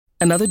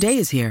Another day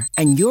is here,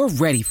 and you're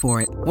ready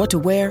for it. What to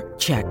wear?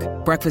 Check.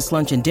 Breakfast,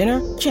 lunch, and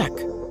dinner? Check.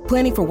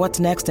 Planning for what's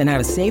next and how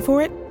to save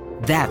for it?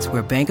 That's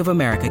where Bank of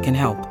America can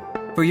help.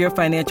 For your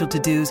financial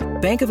to-dos,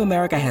 Bank of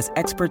America has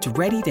experts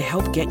ready to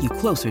help get you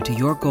closer to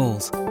your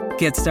goals.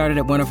 Get started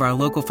at one of our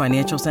local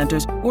financial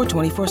centers or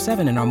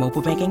 24/7 in our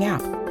mobile banking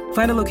app.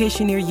 Find a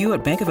location near you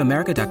at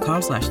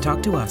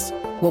bankofamerica.com/talktous.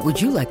 What would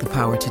you like the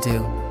power to do?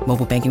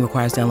 Mobile banking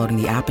requires downloading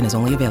the app and is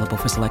only available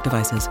for select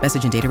devices.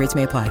 Message and data rates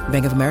may apply.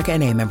 Bank of America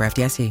N.A., member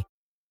FDIC.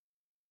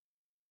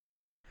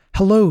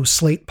 Hello,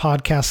 Slate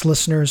Podcast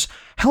listeners.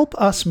 Help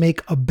us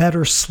make a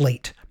better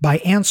Slate by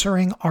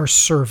answering our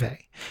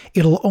survey.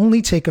 It'll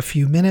only take a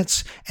few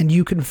minutes, and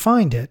you can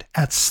find it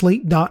at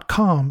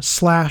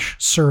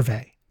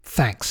slate.com/survey.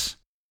 Thanks.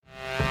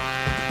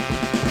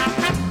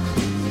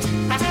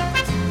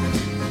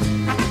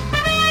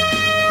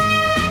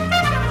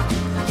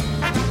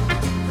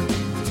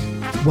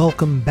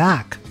 Welcome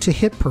back to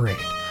Hit Parade,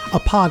 a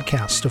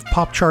podcast of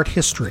pop chart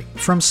history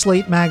from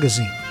Slate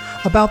Magazine,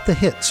 about the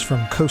hits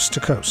from coast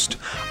to coast.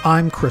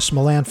 I'm Chris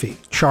Molanphy,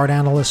 chart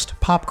analyst,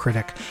 pop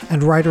critic,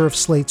 and writer of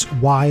Slate's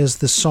Why Is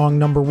This Song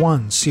Number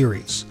One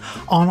series.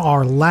 On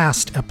our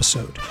last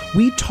episode,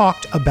 we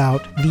talked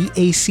about the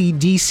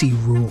AC/DC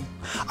rule,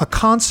 a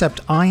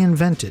concept I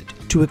invented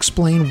to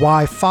explain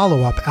why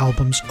follow-up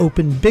albums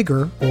open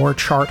bigger or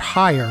chart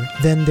higher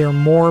than their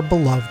more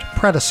beloved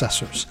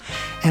predecessors,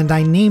 and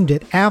I named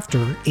it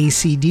after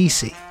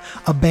AC/DC,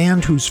 a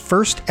band whose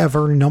first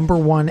ever number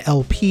one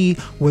LP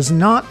was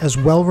not as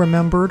well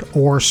remembered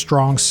or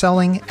strong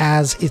selling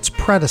as its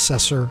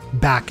predecessor,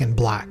 Back in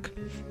Black.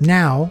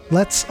 Now,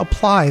 let's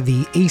apply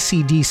the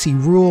AC/DC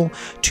rule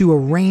to a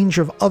range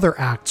of other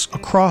acts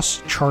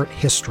across chart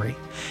history.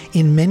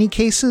 In many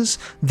cases,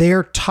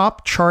 their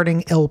top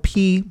charting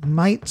LP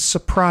might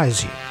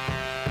surprise you.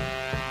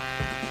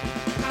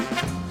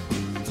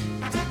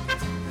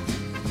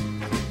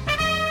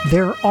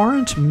 There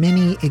aren't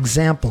many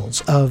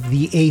examples of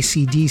the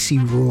AC/DC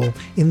rule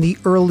in the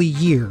early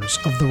years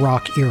of the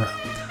rock era.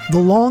 The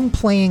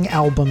long-playing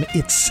album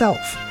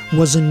itself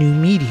was a new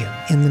medium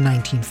in the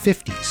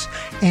 1950s,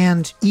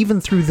 and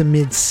even through the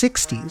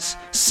mid-60s,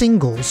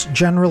 singles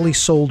generally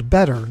sold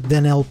better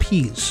than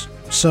LPs.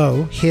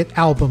 So, hit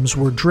albums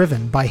were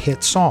driven by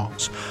hit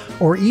songs,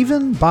 or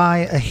even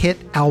by a hit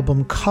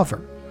album cover.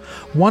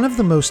 One of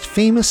the most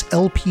famous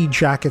LP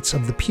jackets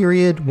of the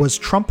period was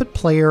trumpet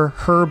player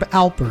Herb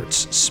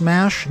Alpert's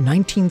smash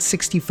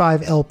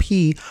 1965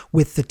 LP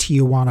with the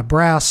Tijuana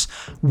Brass,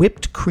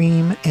 Whipped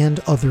Cream and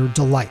Other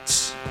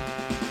Delights.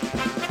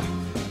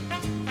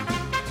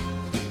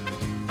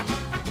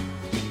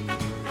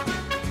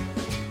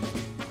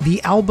 The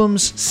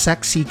album's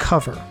sexy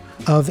cover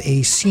of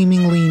a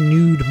seemingly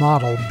nude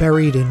model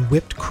buried in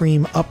whipped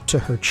cream up to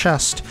her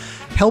chest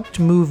helped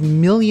move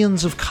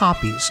millions of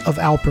copies of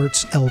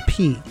Alpert's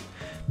LP.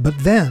 But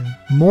then,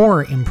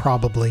 more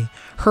improbably,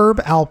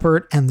 Herb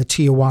Alpert and the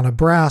Tijuana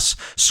Brass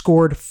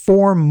scored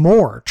 4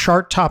 more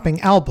chart-topping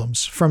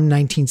albums from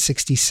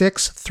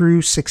 1966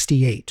 through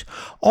 68,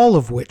 all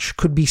of which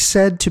could be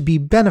said to be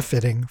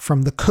benefiting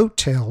from the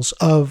coattails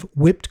of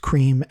Whipped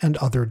Cream and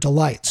Other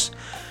Delights.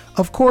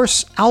 Of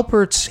course,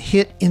 Alpert's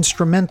hit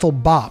instrumental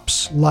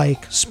bops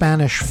like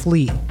Spanish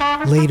Flea,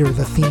 later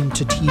the theme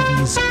to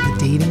TV's The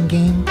Dating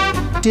Game,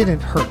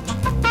 didn't hurt.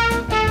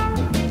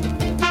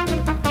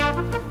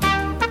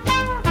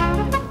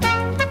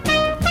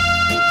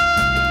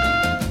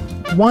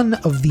 One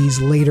of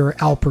these later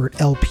Alpert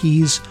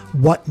LPs,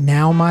 What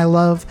Now My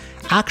Love,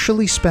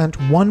 actually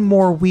spent one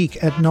more week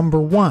at number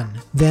one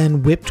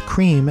than Whipped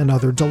Cream and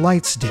Other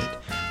Delights did.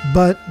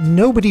 But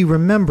nobody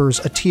remembers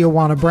a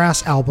Tijuana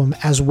Brass album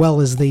as well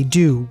as they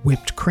do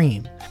Whipped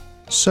Cream.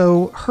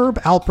 So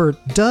Herb Alpert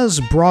does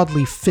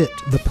broadly fit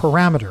the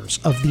parameters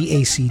of the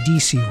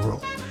AC/DC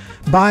rule.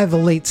 By the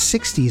late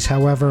 60s,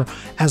 however,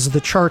 as the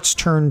charts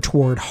turned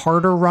toward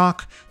harder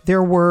rock,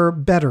 there were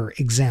better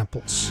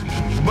examples.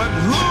 But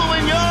who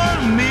in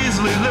your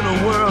measly little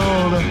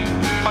world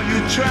are you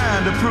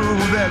trying to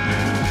prove that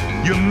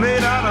you're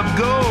made out of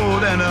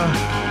gold and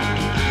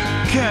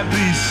can't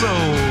be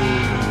sold?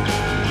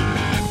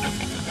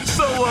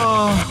 So,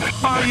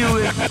 are you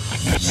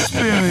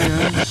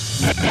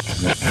experienced?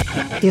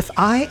 If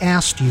I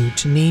asked you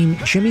to name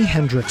Jimi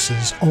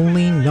Hendrix's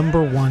only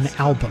number one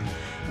album,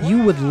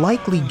 you would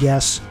likely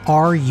guess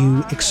Are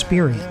You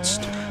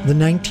Experienced, the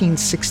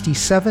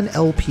 1967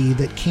 LP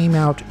that came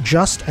out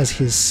just as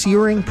his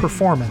searing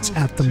performance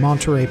at the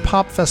Monterey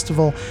Pop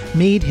Festival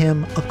made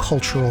him a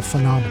cultural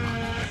phenomenon.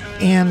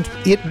 And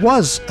it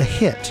was a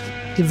hit,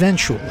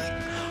 eventually.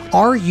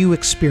 Are You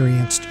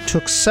Experienced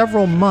took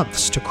several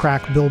months to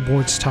crack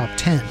Billboard's top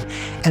 10,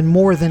 and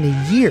more than a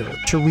year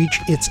to reach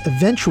its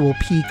eventual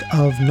peak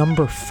of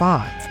number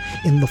 5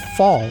 in the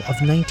fall of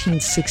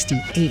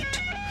 1968.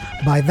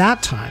 By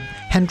that time,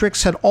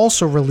 Hendrix had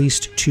also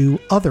released 2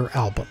 other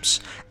albums,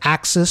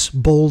 Axis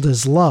Bold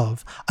as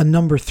Love, a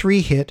number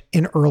 3 hit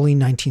in early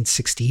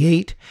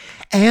 1968,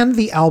 and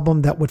the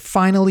album that would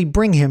finally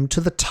bring him to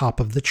the top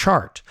of the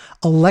chart,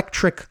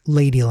 Electric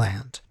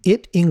Ladyland.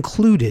 It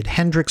included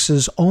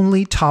Hendrix's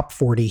only top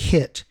 40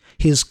 hit,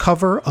 his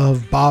cover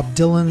of Bob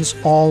Dylan's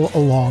All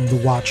Along the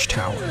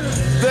Watchtower.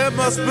 There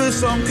must be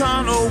some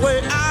kind of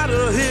way out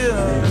of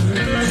here.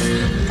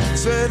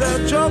 Say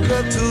the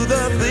joker to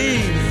the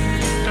thief.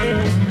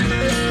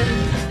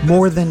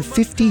 More than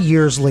 50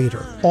 years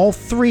later, all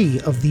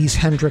 3 of these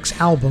Hendrix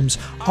albums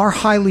are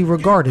highly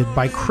regarded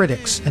by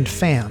critics and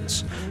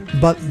fans.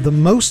 But the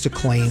most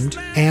acclaimed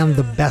and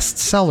the best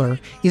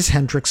seller is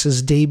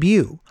Hendrix's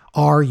debut,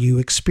 Are You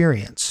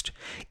Experienced?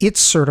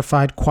 It's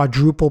certified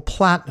quadruple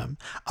platinum,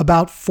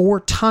 about 4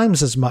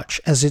 times as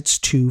much as its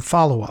 2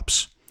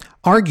 follow-ups.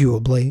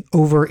 Arguably,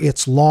 over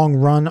its long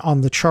run on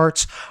the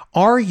charts,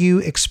 Are You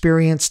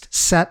Experienced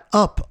set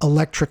up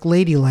Electric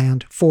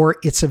Ladyland for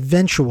its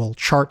eventual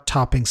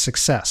chart-topping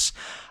success,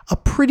 a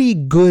pretty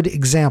good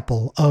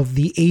example of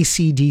the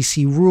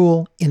AC/DC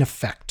rule in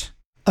effect.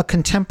 A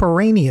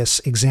contemporaneous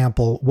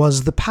example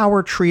was the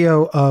power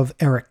trio of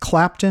Eric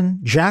Clapton,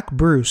 Jack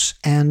Bruce,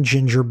 and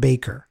Ginger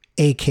Baker,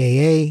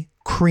 aka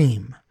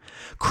Cream.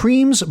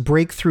 Cream's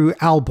breakthrough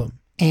album,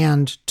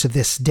 and to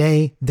this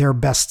day, their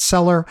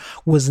bestseller,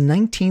 was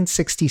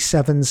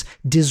 1967's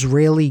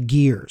Disraeli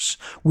Gears,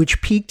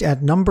 which peaked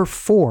at number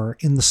 4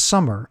 in the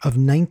summer of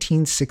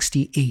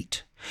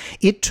 1968.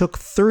 It took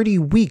 30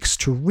 weeks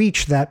to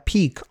reach that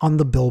peak on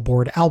the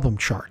Billboard album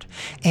chart,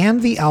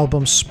 and the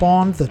album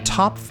spawned the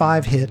top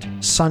 5 hit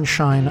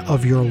Sunshine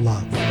of Your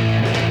Love.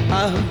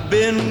 I've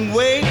been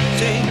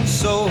waiting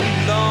so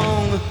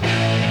long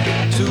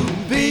to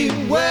be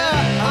where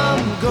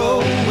I'm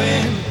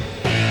going,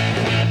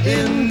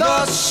 in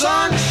the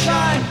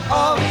sunshine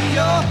of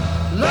your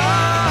love.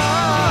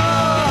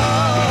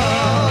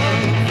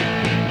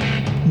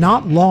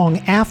 Not long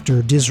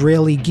after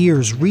Disraeli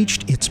Gears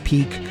reached its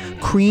peak,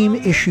 Cream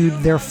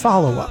issued their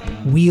follow-up,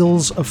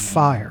 Wheels of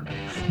Fire.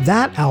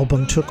 That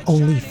album took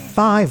only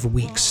 5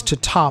 weeks to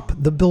top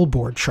the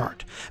Billboard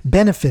chart,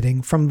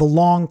 benefiting from the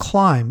long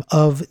climb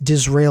of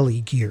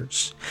Disraeli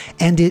Gears.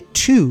 And it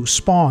too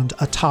spawned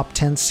a top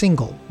 10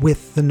 single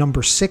with the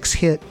number 6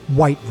 hit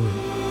White Room.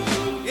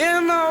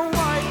 In a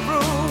white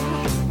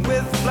room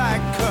with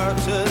black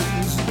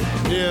curtains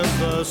near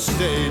the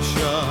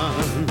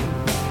station.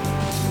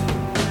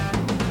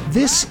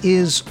 This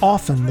is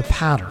often the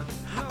pattern.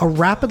 A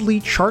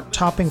rapidly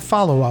chart-topping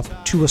follow-up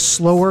to a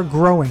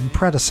slower-growing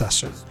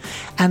predecessor.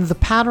 And the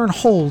pattern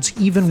holds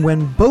even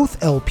when both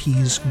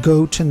LPs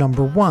go to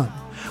number 1,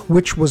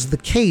 which was the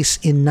case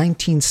in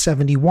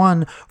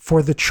 1971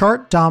 for the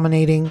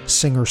chart-dominating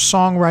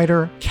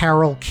singer-songwriter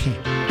Carole King.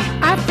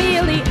 I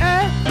feel the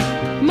earth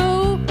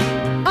move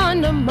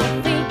under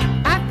my feet.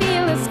 I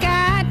feel the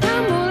sky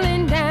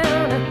tumbling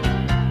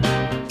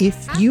down.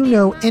 If you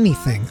know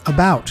anything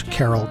about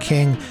Carole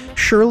King,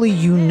 surely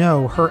you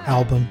know her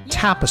album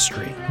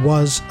Tapestry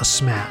was a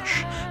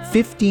smash.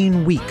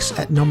 15 weeks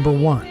at number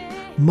 1,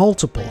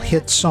 multiple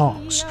hit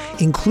songs,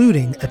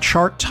 including a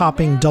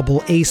chart-topping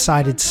double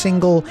A-sided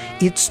single,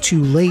 It's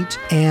Too Late,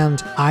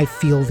 and I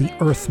Feel the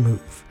Earth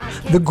Move,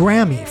 the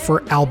Grammy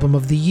for Album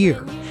of the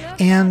Year,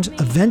 and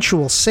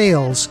eventual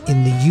sales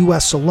in the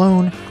US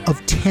alone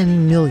of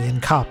 10 million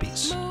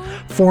copies.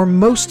 For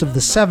most of the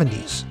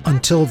 70s,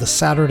 until the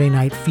Saturday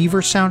Night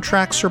Fever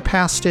soundtrack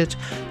surpassed it,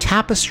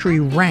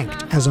 Tapestry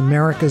ranked as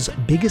America's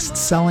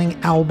biggest-selling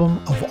album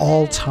of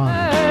all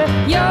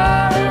time. You're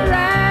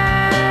right.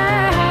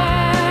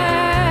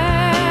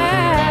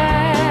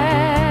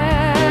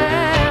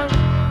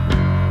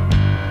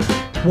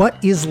 What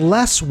is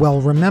less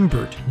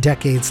well-remembered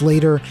decades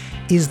later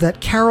is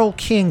that Carole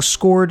King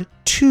scored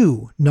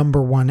 2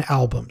 number 1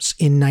 albums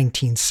in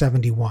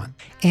 1971,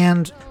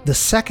 and the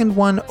second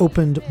one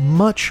opened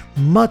much,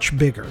 much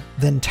bigger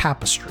than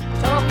Tapestry.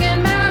 Talking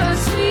about a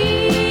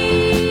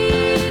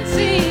sweet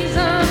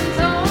seasons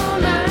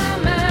on my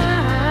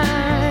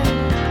mind.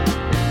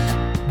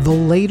 The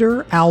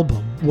later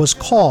album was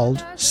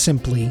called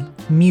simply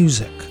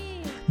Music.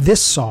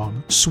 This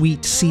song,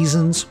 Sweet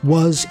Seasons,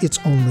 was its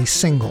only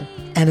single,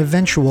 an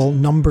eventual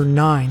number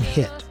 9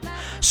 hit.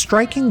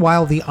 Striking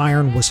while the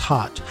iron was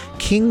hot,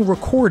 King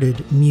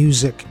recorded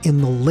Music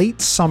in the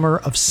late summer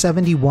of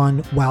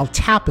 '71 while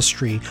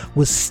Tapestry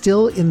was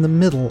still in the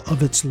middle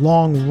of its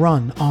long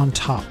run on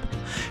top.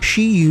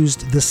 She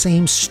used the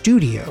same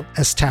studio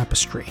as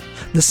Tapestry,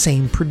 the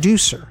same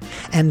producer,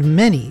 and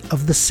many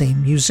of the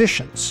same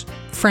musicians.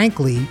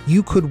 Frankly,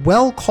 you could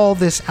well call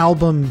this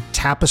album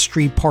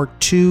Tapestry Part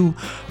 2,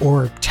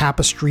 or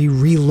Tapestry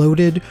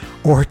Reloaded,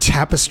 or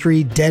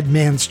Tapestry Dead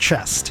Man's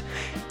Chest.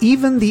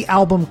 Even the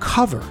album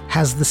cover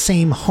has the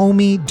same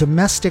homey,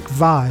 domestic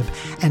vibe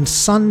and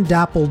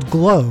sun-dappled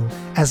glow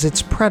as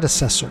its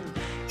predecessor.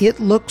 it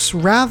looks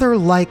rather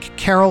like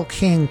Carole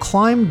King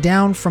climbed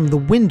down from the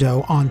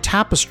window on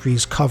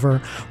Tapestry's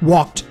cover,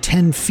 walked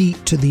 10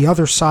 feet to the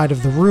other side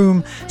of the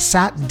room,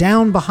 sat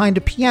down behind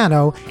a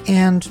piano,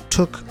 and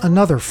took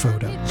another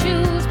photo.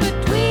 Choose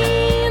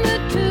between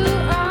the two.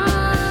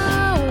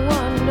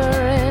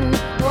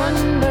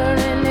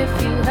 Wondering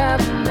if you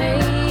have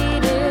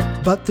made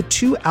it. But the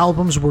two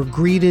albums were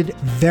greeted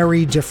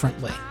very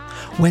differently.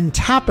 When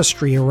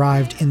Tapestry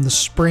arrived in the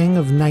spring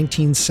of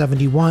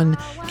 1971,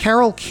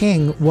 Carole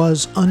King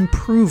was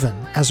unproven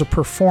as a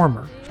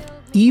performer.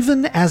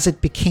 Even as it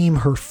became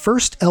her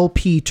first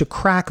LP to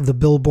crack the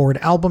Billboard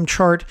album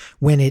chart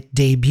when it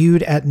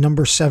debuted at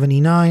number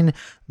 79,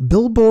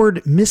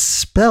 Billboard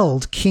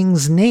misspelled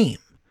King's name.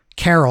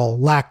 Carole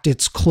lacked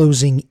its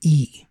closing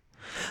E.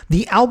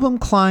 The album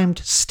climbed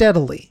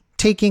steadily,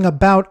 taking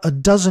about a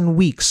dozen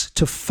weeks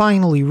to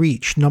finally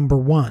reach number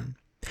 1.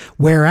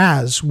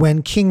 Whereas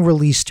when King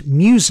released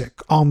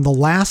Music on the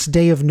last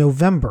day of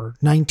November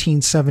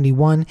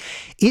 1971,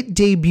 it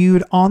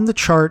debuted on the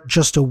chart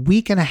just a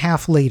week and a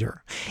half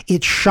later.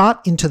 It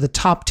shot into the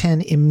top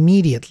 10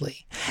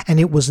 immediately, and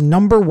it was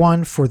number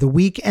 1 for the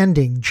week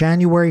ending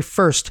January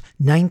 1st,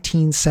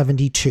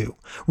 1972,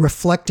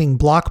 reflecting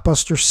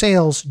blockbuster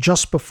sales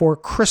just before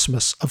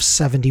Christmas of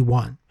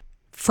 71.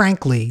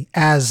 Frankly,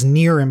 as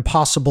near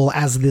impossible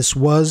as this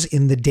was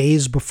in the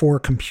days before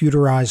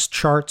computerized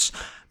charts,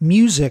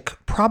 Music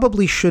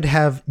probably should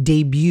have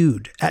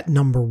debuted at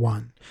number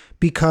 1,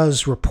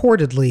 because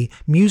reportedly,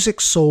 Music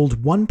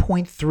sold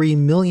 1.3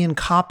 million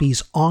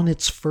copies on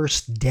its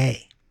first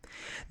day.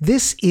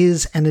 This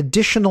is an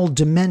additional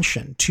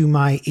dimension to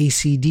my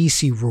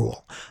AC/DC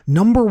rule.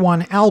 Number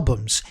 1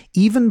 albums,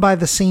 even by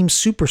the same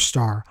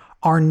superstar,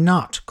 are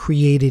not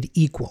created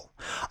equal.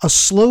 A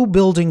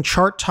slow-building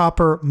chart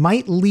topper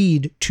might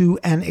lead to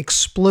an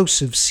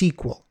explosive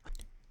sequel.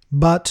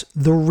 But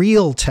the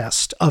real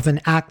test of an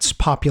act's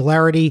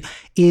popularity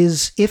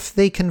is if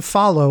they can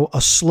follow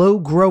a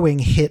slow-growing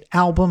hit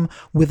album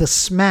with a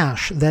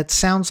smash that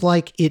sounds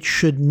like it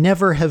should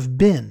never have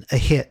been a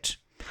hit.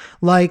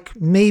 Like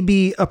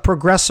maybe a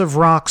progressive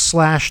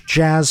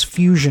rock/jazz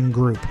fusion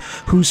group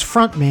whose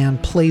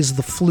frontman plays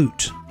the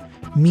flute.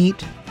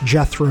 Meet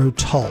Jethro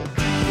Tull.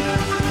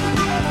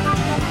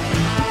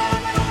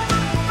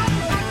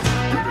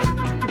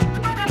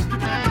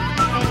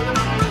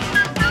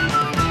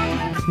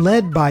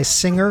 Led by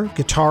singer,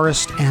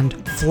 guitarist, and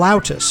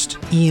flautist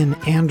Ian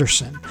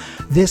Anderson,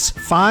 this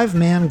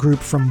 5-man group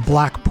from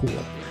Blackpool,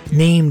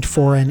 named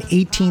for an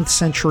 18th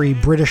century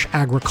British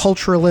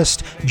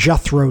agriculturalist,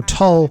 Jethro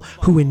Tull,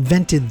 who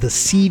invented the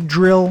seed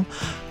drill,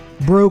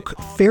 broke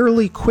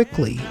fairly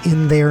quickly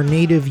in their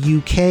native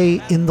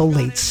UK in the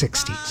late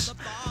 60s.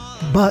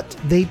 But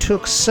they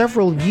took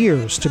several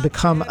years to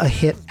become a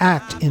hit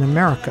act in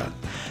America.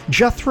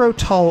 Jethro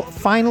Tull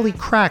finally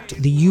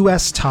cracked the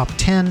US top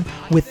 10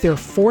 with their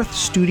 4th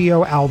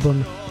studio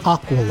album,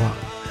 Aqualung,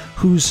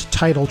 whose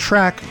title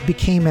track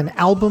became an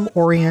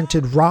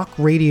album-oriented rock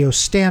radio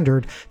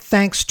standard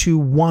thanks to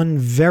one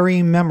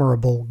very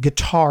memorable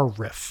guitar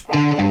riff.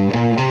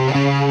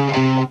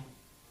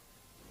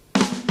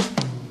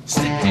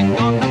 Sitting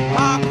on the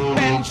park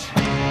bench,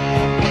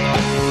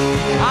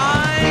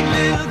 eyeing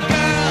little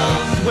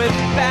girls with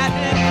bad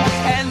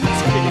intent.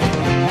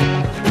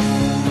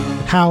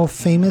 How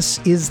famous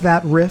is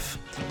that riff?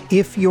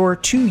 If you're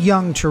too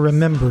young to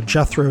remember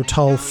Jethro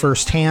Tull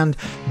firsthand,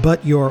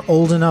 but you're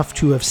old enough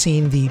to have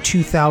seen the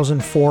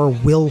 2004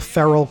 Will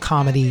Ferrell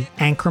comedy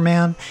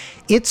Anchorman,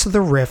 it's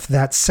the riff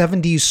that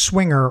 70s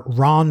swinger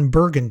Ron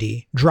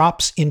Burgundy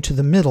drops into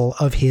the middle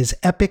of his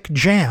epic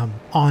jam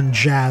on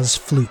jazz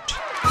flute.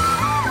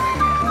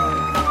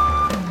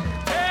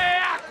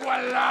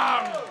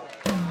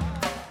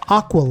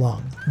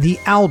 Aqualung, the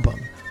album,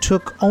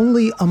 took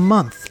only a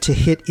month to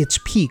hit its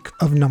peak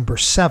of number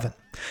 7.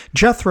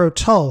 Jethro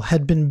Tull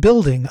had been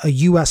building a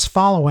US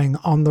following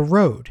on the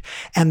road,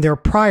 and their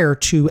prior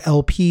 2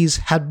 LPs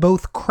had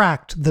both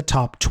cracked the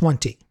top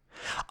 20.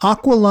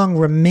 Aqualung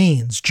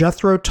remains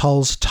Jethro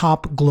Tull's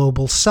top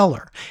global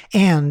seller,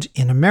 and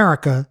in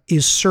America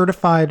is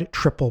certified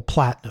triple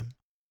platinum.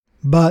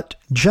 But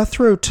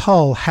Jethro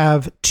Tull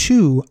have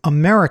 2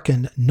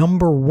 American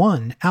number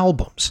 1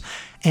 albums,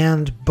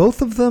 and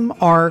both of them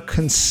are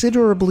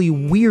considerably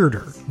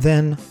weirder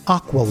than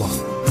Aqualung.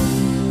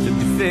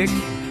 Thick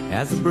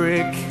as a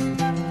brick.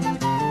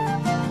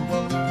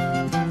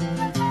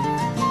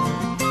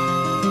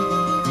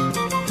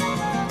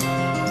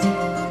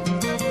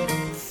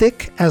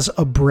 Thick as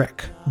a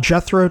Brick,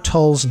 Jethro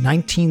Tull's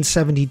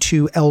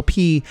 1972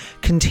 LP,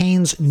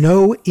 contains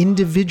no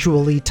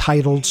individually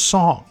titled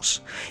songs.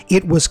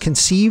 It was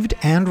conceived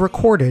and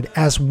recorded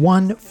as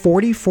one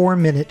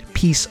 44-minute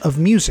piece of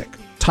music,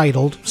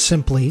 titled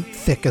simply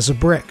Thick as a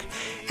Brick,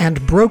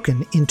 and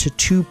broken into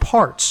 2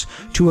 parts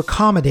to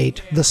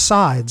accommodate the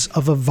sides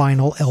of a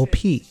vinyl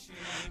LP.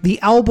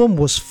 The album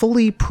was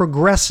fully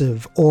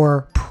progressive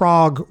or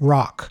prog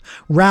rock,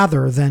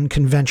 rather than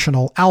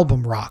conventional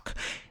album rock,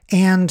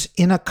 And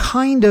in a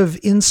kind of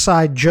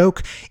inside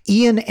joke,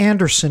 Ian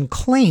Anderson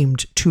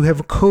claimed to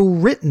have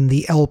co-written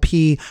the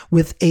LP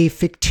with a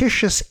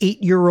fictitious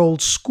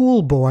 8-year-old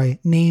schoolboy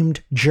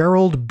named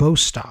Gerald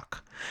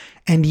Bostock.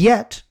 And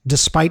yet,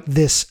 despite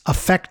this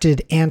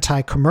affected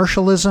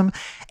anti-commercialism,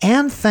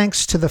 and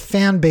thanks to the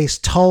fan base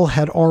Tull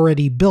had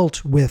already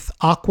built with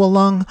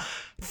Aqualung,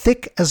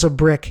 Thick as a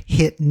Brick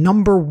hit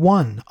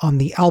 #1 on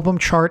the album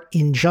chart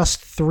in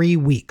just 3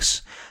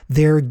 weeks.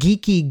 Their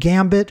geeky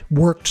gambit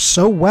worked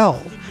so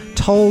well,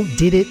 Tull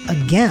did it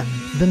again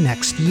the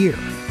next year.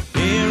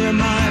 Hear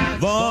my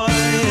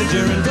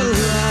Voyager into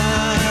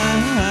life,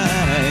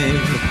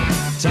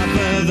 top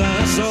of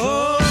the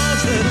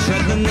swords that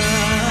tread the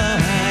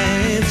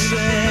night's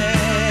edge.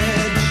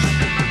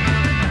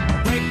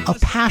 A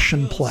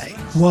Passion Play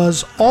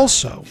was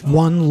also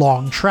one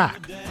long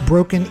track,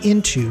 broken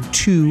into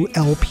 2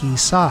 LP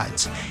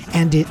sides,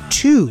 and it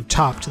too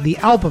topped the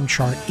album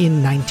chart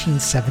in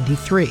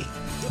 1973.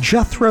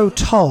 Jethro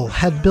Tull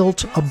had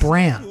built a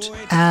brand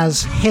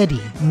as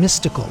heady,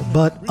 mystical,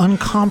 but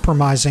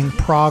uncompromising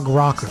prog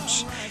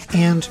rockers,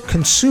 and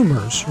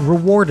consumers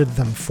rewarded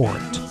them for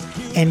it.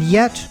 And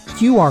yet,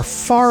 you are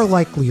far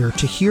likelier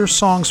to hear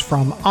songs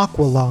from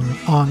Aqualung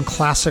on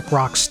classic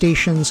rock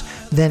stations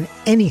than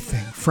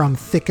anything from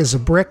Thick as a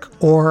Brick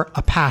or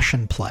A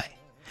Passion Play.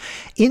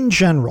 In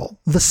general,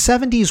 the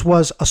 70s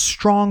was a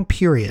strong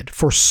period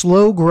for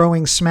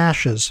slow-growing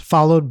smashes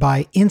followed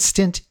by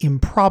instant,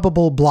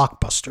 improbable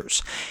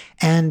blockbusters,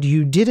 and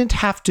you didn't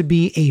have to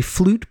be a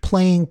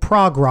flute-playing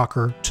prog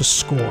rocker to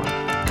score.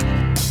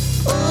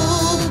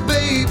 Oh,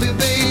 baby,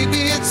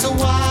 baby, it's a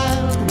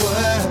wild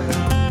world.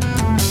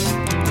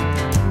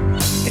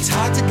 It's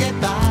hard to get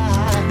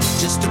by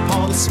just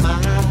upon a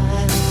smile.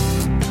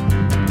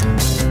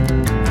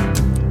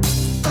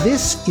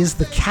 This is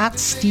the Cat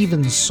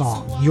Stevens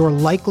song you're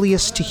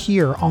likeliest to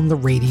hear on the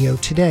radio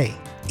today.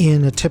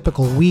 In a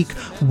typical week,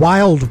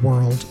 Wild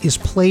World is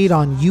played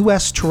on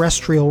U.S.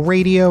 terrestrial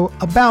radio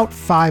about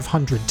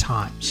 500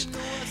 times.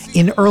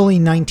 In early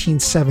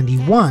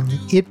 1971,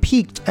 it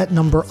peaked at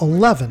number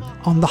 11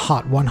 on the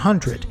Hot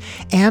 100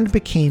 and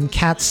became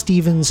Cat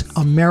Stevens'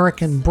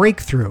 American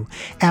breakthrough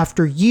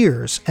after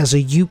years as a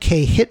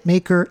UK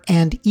hitmaker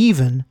and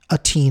even a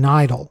teen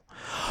idol.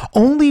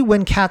 Only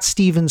when Cat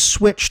Stevens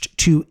switched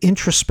to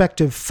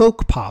introspective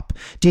folk pop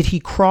did he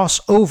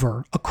cross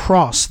over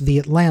across the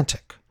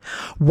Atlantic.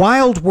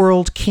 Wild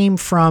World came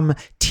from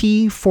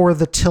Tea for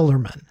the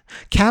Tillerman,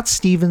 Cat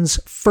Stevens'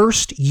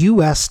 first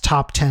U.S.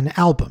 top 10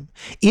 album.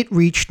 It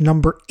reached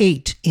number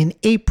 8 in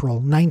April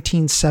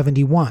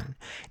 1971,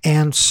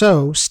 and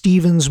so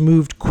Stevens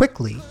moved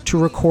quickly to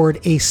record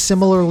a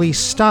similarly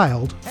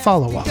styled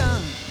follow-up.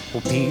 Oh,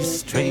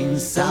 peace train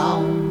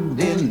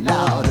sounding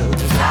louder.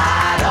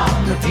 Ride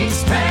on the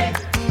peace train.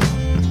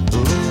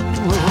 Ooh,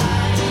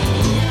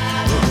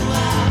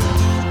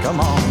 come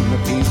on, the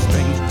peace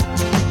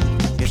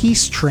train.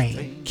 Peace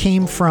Train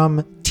came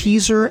from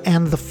Teaser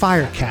and the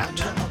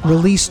Firecat,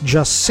 released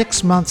just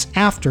 6 months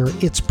after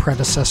its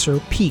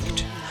predecessor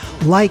peaked.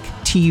 Like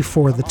Tea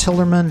for the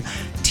Tillerman,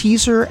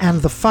 Teaser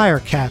and the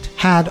Firecat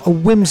had a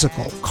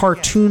whimsical,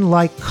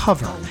 cartoon-like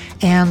cover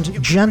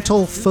and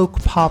gentle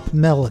folk pop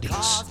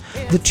melodies.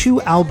 The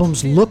 2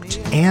 albums looked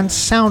and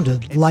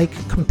sounded like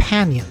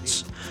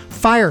companions.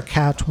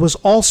 Firecat was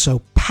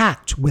also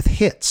packed with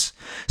hits.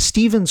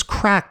 Stevens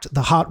cracked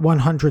the Hot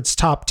 100's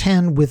top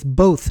 10 with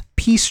both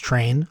Peace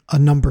Train, a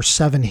number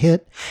 7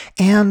 hit,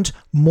 and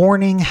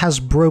Morning Has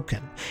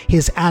Broken,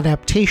 his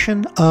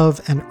adaptation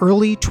of an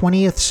early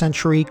 20th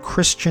century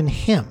Christian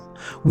hymn,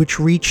 which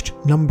reached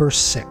number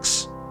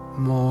 6.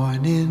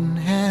 Morning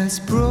has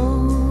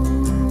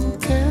broken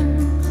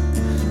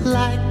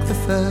like the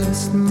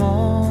first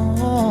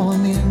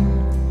morning.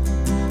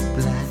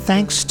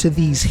 Thanks to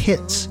these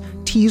hits,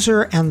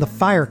 Teaser and the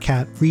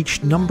Firecat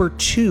reached number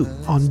 2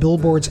 on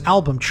Billboard's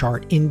album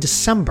chart in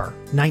December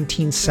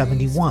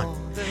 1971.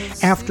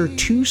 After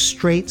 2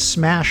 straight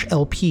smash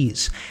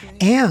LPs,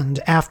 and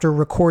after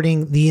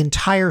recording the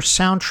entire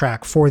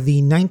soundtrack for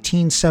the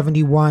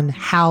 1971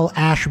 Hal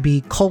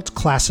Ashby cult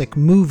classic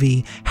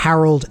movie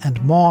Harold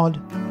and Maude.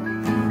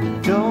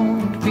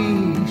 Don't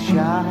be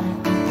shy,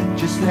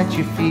 just let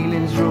your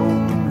feelings roll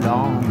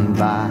on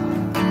by.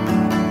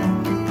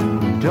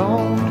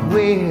 Don't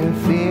wear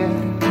fear,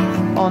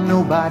 or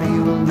nobody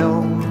will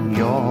know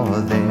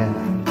you're there.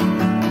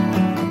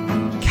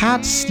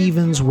 Cat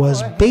Stevens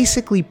was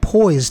basically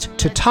poised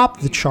to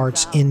top the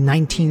charts in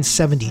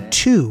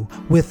 1972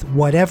 with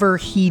whatever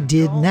he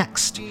did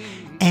next.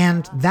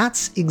 And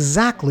that's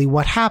exactly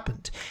what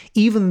happened,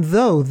 even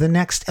though the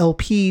next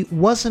LP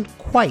wasn't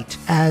quite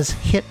as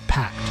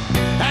hit-packed.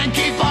 And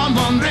keep on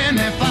wondering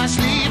if I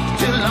sleep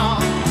too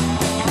long.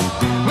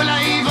 Will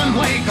I even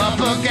wake up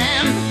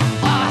again?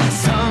 Or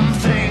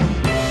something.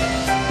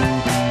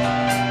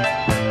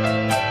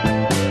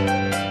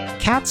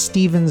 Cat Cat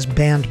Stevens'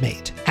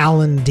 bandmate,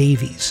 Alan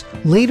Davies,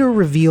 later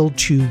revealed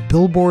to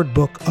Billboard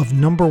Book of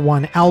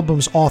 #1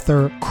 Albums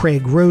author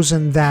Craig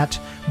Rosen that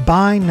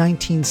by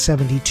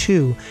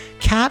 1972,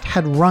 Cat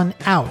had run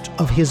out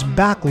of his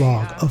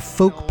backlog of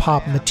folk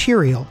pop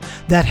material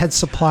that had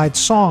supplied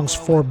songs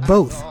for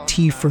both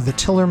Tea for the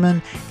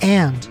Tillerman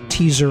and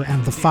Teaser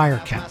and the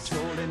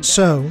Firecat.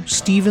 So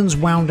Stevens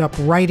wound up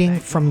writing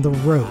from the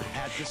road,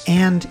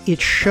 and it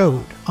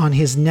showed on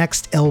his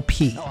next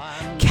LP,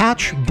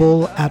 Catch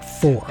Bull at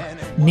 4,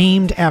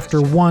 named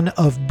after one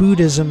of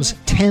Buddhism's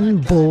 10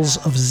 Bulls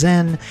of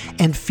Zen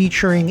and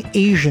featuring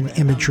Asian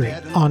imagery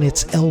on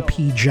its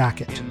LP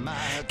jacket.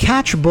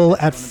 Catch Bull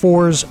at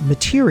 4's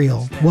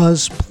material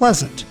was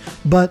pleasant,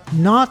 but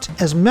not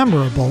as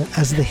memorable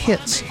as the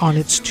hits on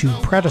its two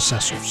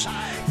predecessors.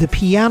 The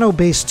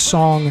piano-based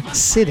song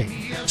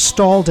Sitting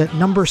stalled at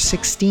number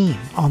 16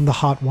 on the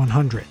Hot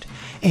 100.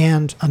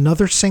 And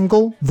another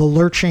single, the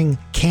lurching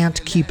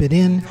Can't Keep It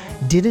In,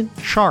 didn't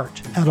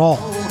chart at all.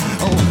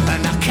 Oh,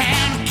 and I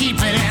can't keep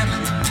it in.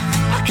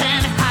 I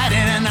can't hide it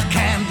and I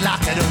can't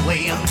lock it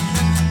away.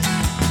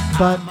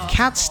 But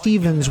Cat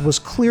Stevens was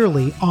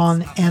clearly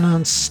on an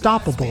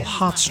unstoppable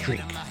hot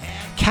streak.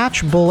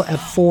 Catch Bull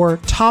at 4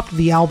 topped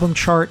the album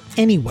chart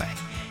anyway,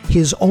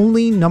 his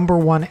only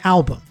 #1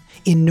 album,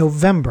 in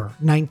November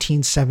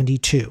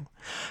 1972.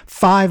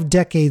 5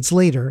 decades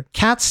later,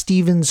 Cat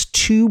Stevens'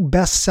 two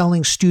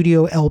best-selling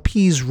studio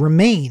LPs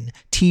remain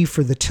Tea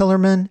for the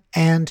Tillerman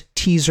and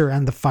Teaser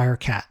and the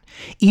Firecat,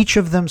 each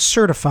of them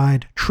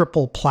certified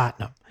triple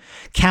platinum.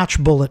 Catch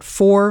Bull at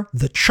 4,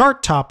 the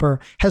chart topper,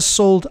 has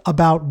sold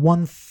about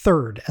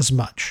 1/3 as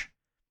much.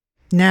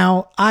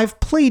 Now, I've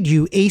played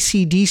you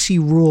AC/DC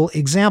rule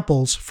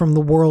examples from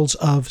the worlds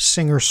of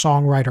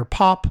singer-songwriter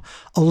pop,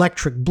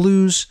 electric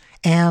blues,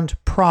 and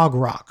prog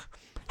rock.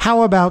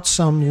 How about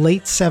some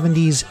late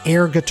 70s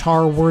air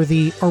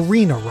guitar-worthy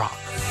arena rock?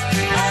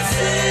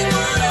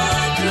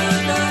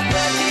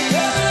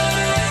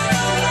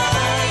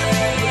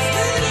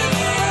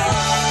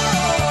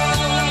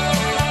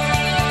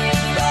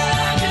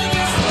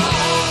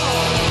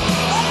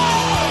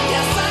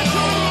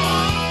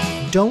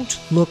 Don't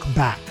Look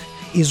Back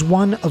is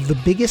one of the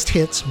biggest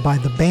hits by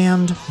the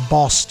band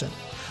Boston,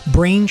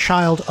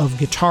 brainchild of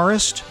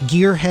guitarist,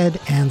 gearhead,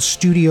 and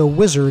studio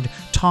wizard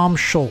Tom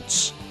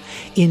Scholz.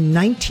 In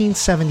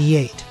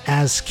 1978,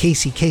 as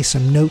Casey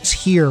Kasem notes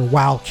here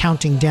while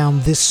counting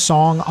down this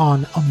song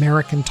on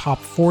American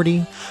Top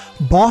 40,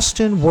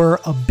 Boston were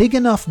a big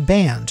enough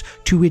band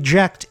to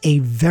eject a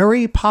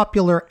very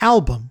popular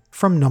album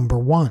from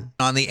 #1.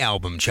 On the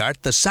album chart,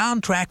 the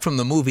soundtrack from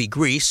the movie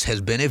Grease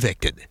has been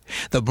evicted.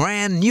 The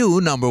brand new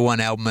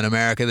 #1 album in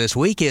America this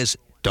week is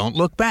Don't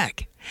Look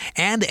Back.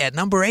 And at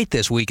number 8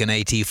 this week in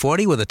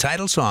AT40 with a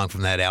title song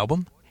from that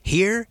album,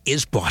 here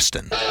is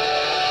Boston.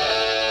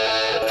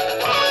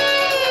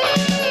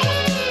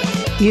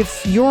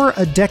 If you're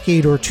a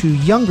decade or two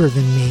younger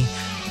than me,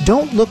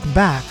 Don't Look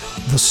Back,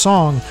 the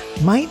song,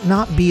 might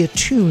not be a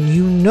tune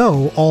you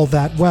know all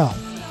that well.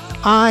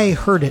 I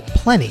heard it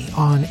plenty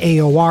on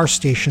AOR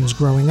stations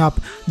growing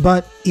up,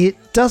 but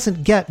it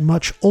doesn't get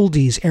much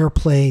oldies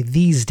airplay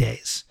these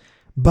days.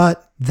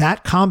 But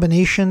that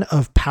combination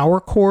of power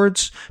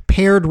chords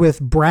paired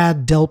with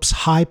Brad Delp's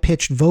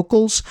high-pitched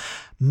vocals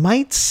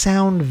might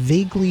sound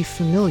vaguely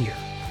familiar.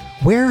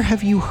 Where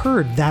have you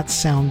heard that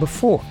sound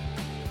before?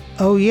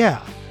 Oh yeah,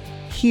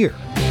 here.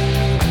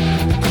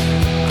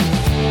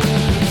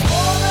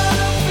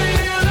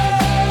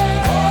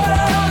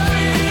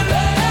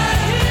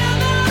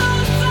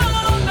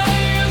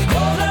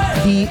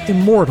 The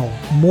immortal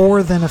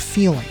More Than a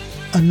Feeling,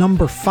 a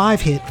number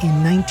 5 hit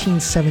in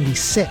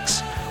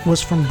 1976,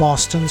 was from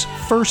Boston's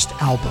first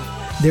album,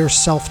 their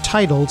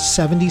self-titled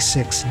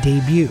 '76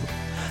 debut.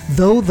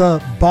 Though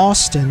the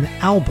Boston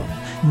album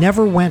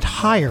never went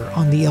higher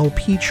on the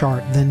LP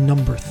chart than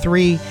number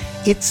 3,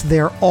 it's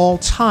their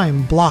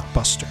all-time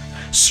blockbuster,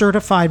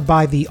 certified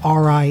by the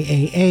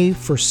RIAA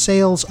for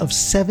sales of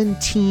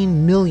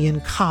 17 million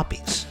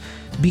copies.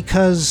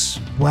 Because,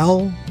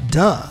 well,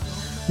 duh.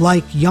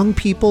 Like Young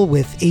People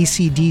with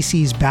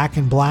AC/DC's Back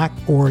in Black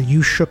or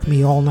You Shook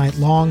Me All Night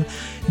Long,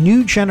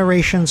 new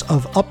generations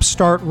of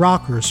upstart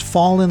rockers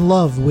fall in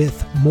love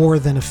with More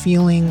Than a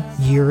Feeling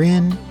year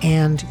in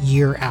and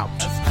year out.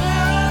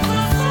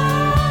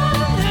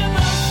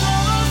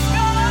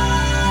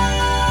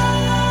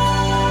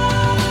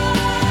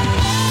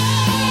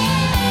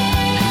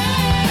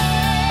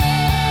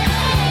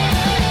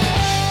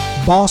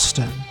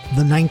 Boston,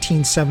 the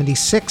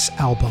 1976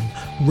 album,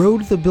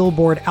 rode the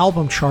Billboard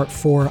album chart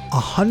for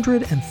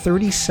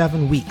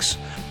 137 weeks,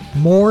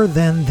 more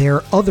than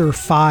their other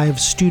 5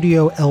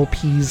 studio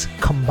LPs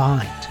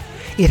combined.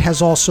 It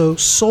has also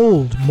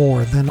sold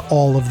more than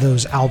all of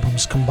those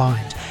albums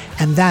combined,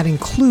 and that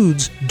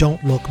includes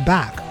Don't Look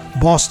Back,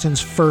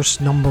 Boston's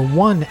first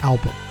 #1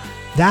 album.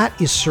 That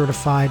is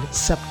certified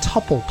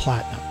septuple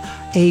platinum,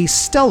 a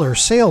stellar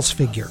sales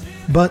figure,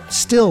 but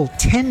still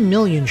 10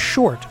 million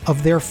short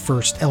of their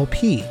first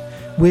LP,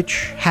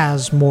 which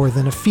has More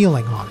Than a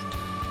Feeling on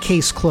it.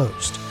 Case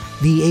closed.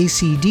 the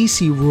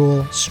AC/DC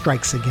rule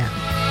strikes again.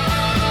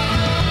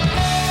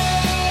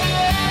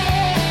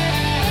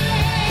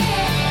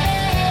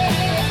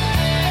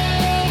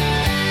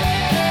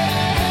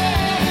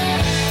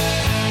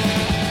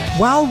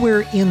 While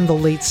we're in the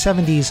late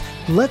 70s,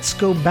 let's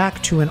go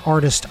back to an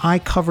artist I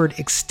covered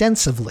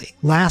extensively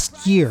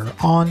last year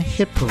on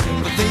Hit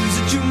Parade. The things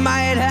that you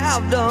might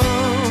have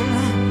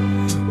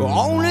done,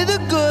 only the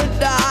good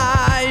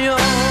die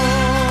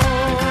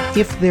young.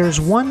 If there's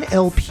one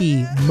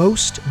LP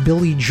most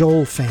Billy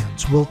Joel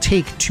fans will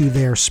take to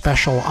their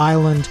special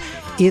island,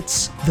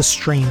 it's The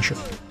Stranger.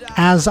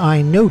 As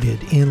I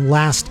noted in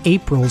last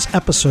April's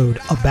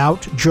episode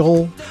about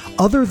Joel,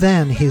 other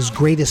than his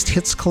greatest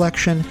hits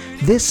collection,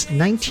 this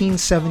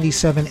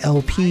 1977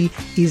 LP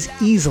is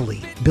easily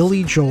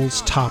Billy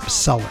Joel's top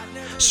seller,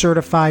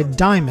 certified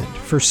diamond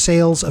for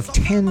sales of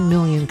 10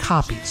 million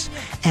copies,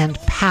 and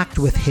packed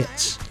with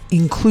hits,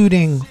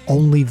 including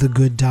Only the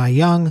Good Die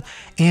Young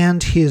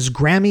and his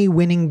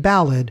Grammy-winning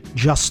ballad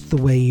Just the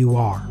Way You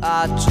Are.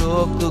 I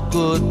took the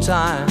good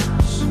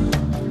times,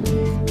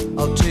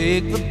 I'll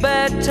take the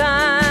bad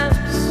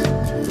times,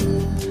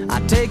 I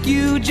take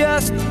you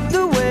just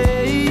the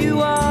way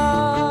you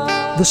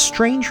are. The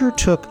Stranger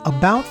took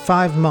about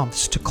 5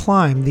 months to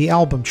climb the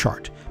album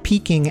chart,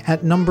 peaking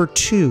at number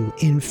 2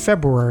 in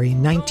February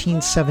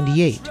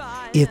 1978.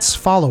 Its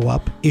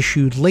follow-up,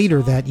 issued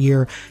later that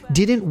year,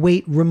 didn't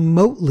wait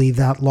remotely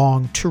that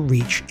long to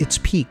reach its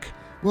peak.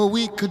 Well,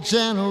 we could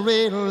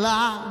generate a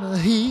lot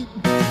of heat.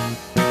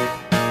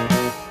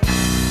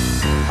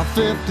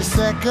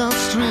 52nd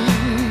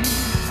Street.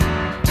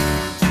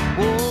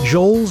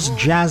 Joel's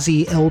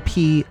jazzy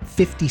LP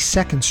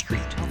 52nd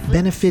Street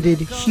benefited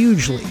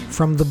hugely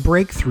from the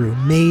breakthrough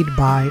made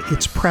by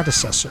its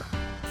predecessor.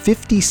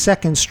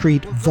 52nd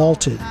Street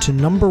vaulted to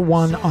number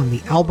 1 on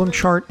the album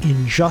chart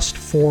in just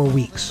 4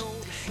 weeks.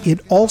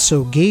 It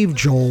also gave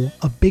Joel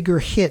a bigger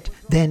hit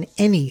than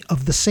any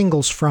of the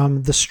singles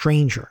from The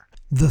Stranger,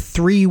 the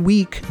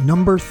 3-week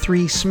number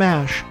 3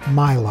 smash,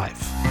 My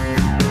Life.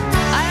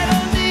 I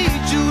don't need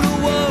you to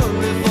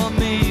worry for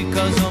me,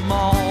 'cause I'm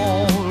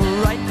all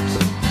right.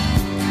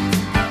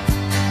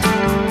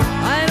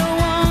 I don't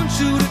want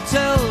you to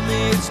tell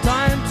me it's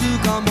time to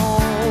come home.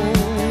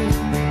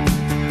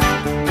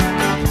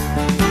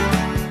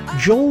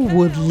 Joel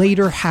would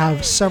later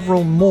have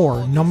several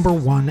more number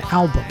 1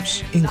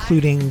 albums,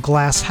 including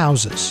Glass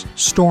Houses,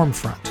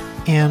 Stormfront,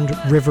 and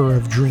River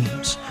of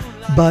Dreams.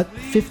 But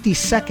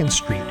 52nd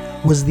Street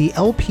was the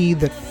LP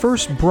that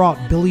first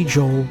brought Billy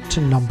Joel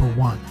to number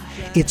 1.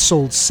 It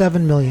sold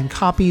 7 million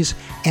copies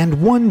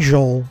and won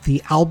Joel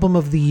the Album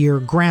of the Year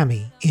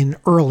Grammy in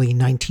early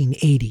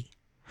 1980.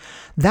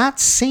 That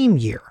same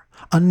year,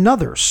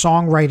 another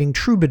songwriting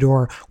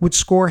troubadour would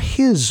score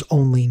his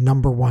only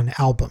number 1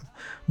 album,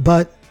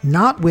 but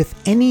not with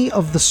any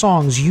of the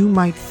songs you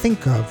might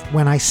think of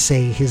when I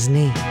say his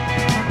name.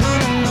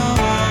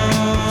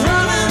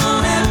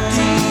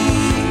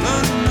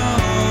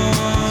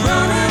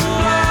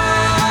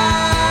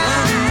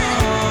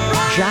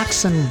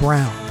 Jackson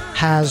Browne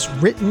has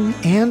written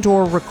and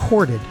or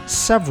recorded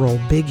several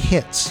big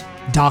hits: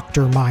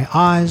 Doctor My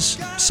Eyes,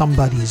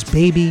 Somebody's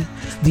Baby,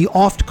 the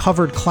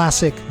oft-covered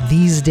classic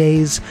These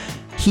Days.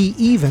 He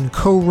even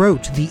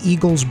co-wrote the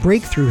Eagles'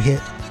 breakthrough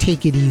hit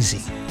Take It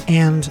Easy.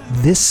 And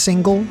this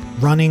single,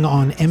 Running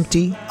on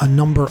Empty, a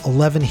number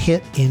 11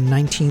 hit in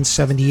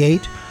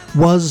 1978,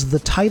 was the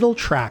title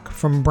track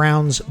from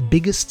Browne's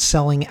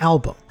biggest-selling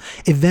album,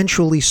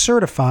 eventually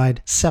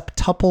certified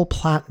septuple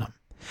platinum.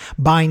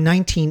 By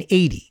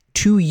 1980,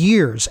 2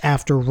 years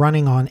after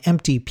Running on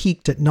Empty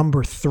peaked at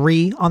number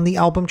 3 on the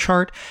album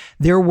chart,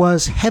 there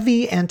was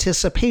heavy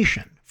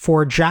anticipation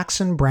for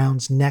Jackson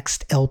Browne's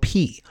next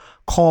LP,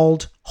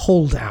 called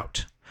Hold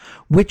Out,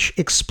 which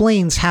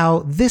explains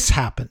how this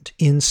happened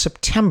in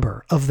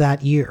September of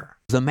that year.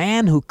 The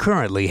man who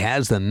currently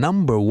has the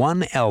number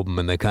 1 album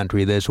in the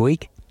country this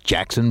week,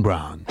 Jackson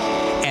Browne.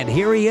 And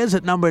here he is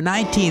at number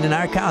 19 in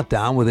our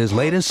countdown with his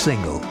latest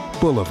single,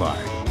 Boulevard.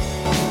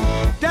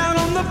 Down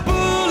on the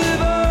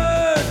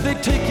boulevard, they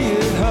take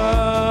it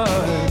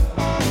hard.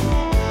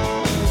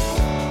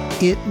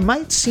 It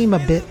might seem a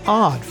bit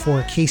odd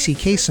for Casey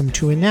Kasem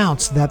to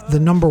announce that the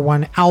number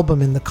 1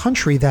 album in the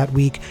country that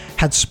week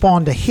had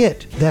spawned a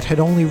hit that had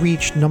only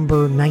reached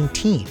number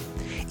 19.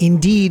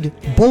 Indeed,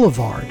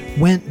 Boulevard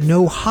went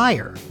no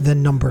higher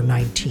than number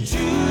 19. Choose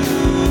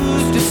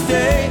to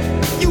stay,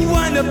 you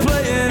wind up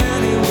playing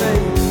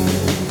anyway.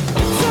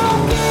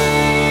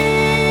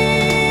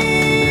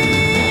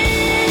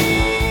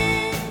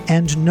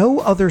 And no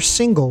other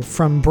single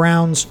from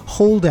Browne's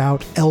Hold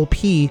Out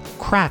LP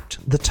cracked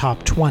the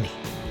top 20.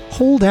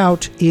 Hold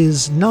Out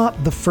is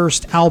not the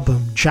first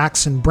album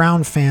Jackson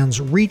Browne fans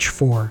reach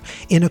for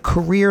in a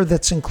career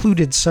that's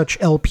included such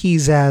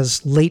LPs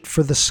as Late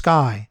for the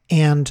Sky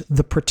and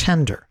The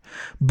Pretender.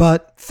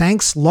 But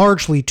thanks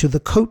largely to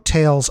the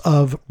coattails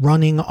of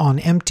Running on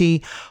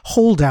Empty,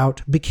 Hold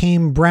Out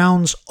became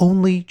Browne's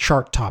only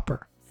chart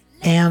topper.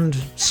 And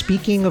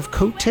speaking of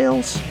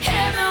coattails,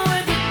 Hit me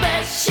with your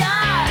best shot.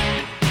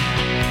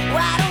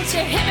 Why don't you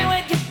hit me with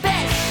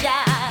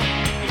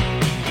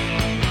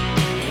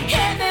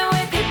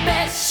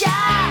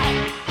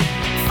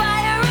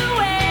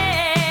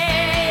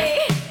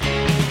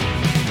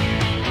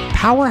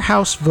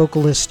Powerhouse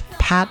vocalist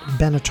Pat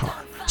Benatar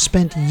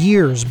spent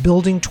years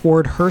building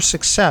toward her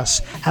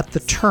success at the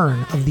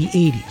turn of the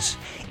 80s.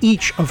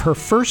 Each of her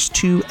first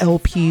 2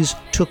 LPs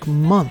took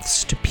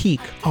months to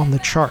peak on the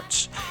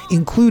charts,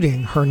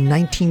 including her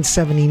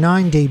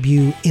 1979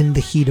 debut In the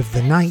Heat of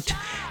the Night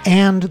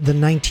and the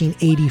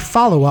 1980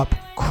 follow-up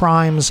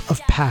Crimes of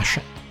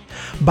Passion.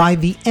 By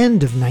the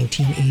end of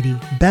 1980,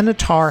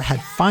 Benatar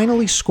had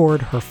finally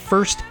scored her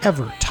first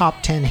ever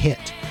top 10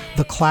 hit,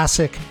 the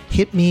classic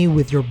Hit Me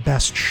With Your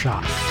Best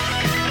Shot.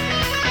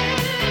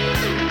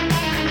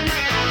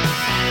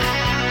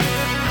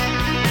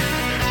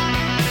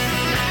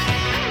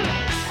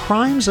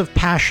 Crimes of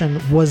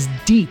Passion was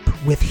deep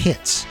with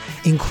hits,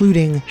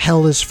 including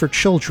Hell is for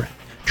Children,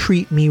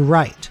 Treat Me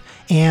Right,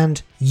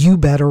 and You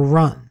Better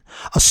Run,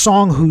 a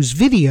song whose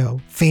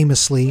video,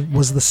 famously,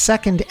 was the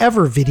second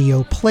ever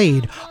video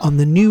played on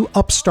the new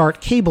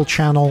upstart cable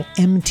channel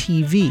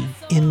MTV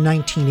in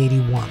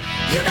 1981.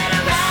 You better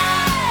run,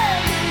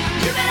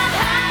 you better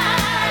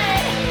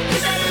hide, you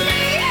better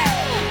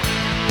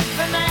leave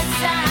from my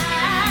side,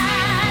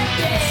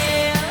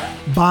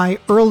 yeah. By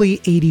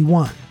early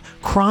 81,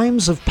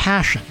 Crimes of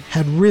Passion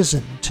had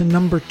risen to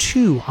number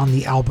 2 on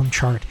the album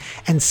chart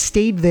and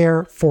stayed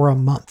there for a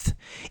month.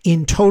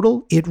 In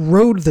total, it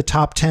rode the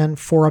top 10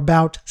 for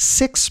about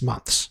 6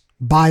 months.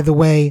 By the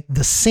way,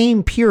 the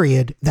same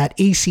period that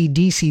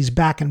AC/DC's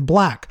Back in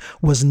Black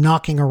was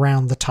knocking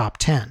around the top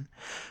 10.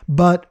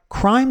 But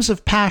Crimes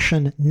of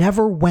Passion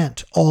never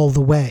went all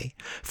the way.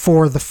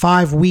 For the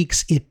 5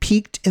 weeks it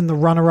peaked in the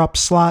runner-up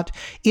slot,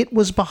 it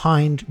was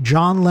behind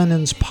John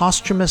Lennon's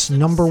posthumous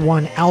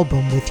 #1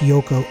 album with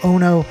Yoko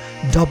Ono,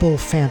 Double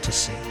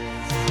Fantasy.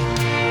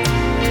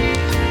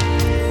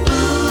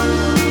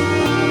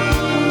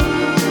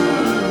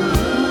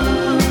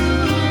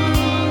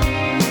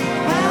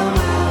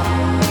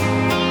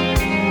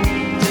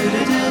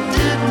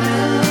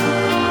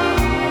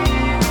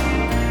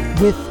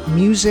 With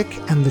music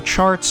and the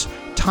charts,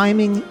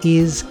 timing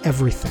is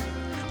everything.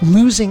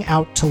 Losing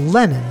out to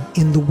Lennon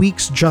in the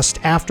weeks just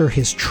after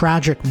his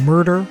tragic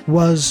murder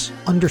was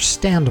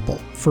understandable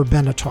for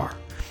Benatar.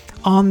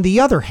 On the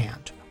other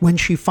hand, when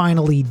she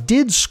finally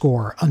did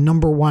score a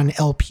 #1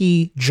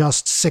 LP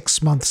just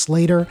 6 months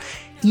later,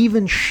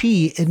 even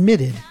she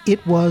admitted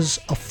it was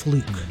a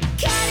fluke.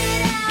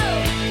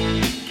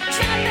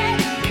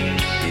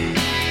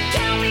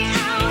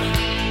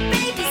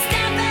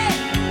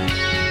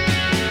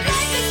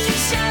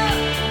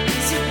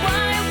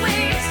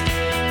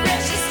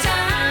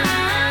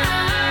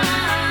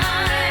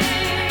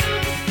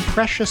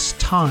 Precious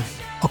Time,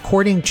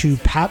 according to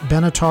Pat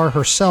Benatar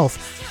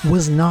herself,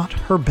 was not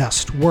her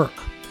best work.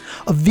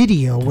 A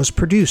video was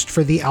produced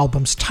for the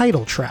album's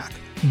title track,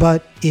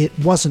 but it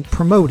wasn't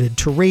promoted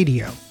to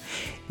radio.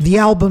 The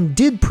album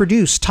did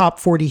produce top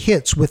 40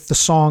 hits with the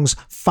songs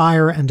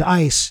Fire and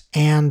Ice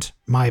and,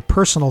 my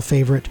personal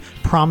favorite,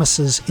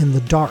 Promises in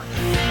the Dark.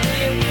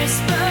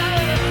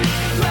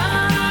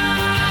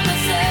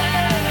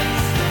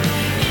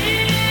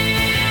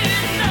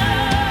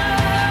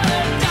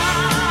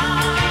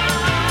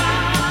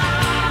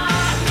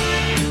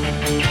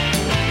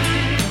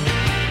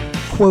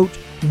 Quote,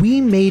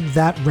 "We made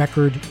that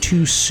record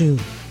too soon,"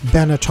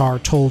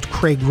 Benatar told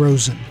Craig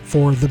Rosen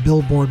for the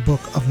Billboard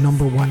Book of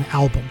 #1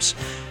 albums.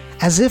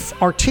 As if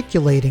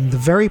articulating the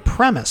very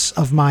premise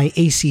of my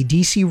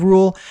AC/DC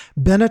rule,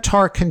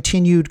 Benatar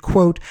continued,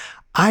 quote,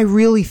 "I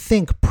really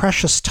think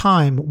Precious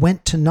Time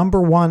went to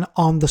 #1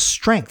 on the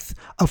strength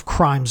of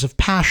Crimes of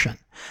Passion.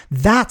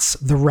 That's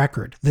the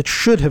record that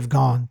should have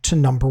gone to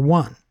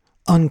 #1,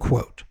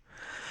 unquote.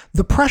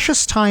 The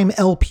Precious Time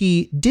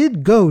LP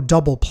did go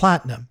double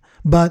platinum,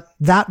 but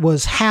that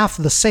was half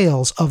the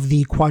sales of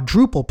the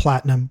quadruple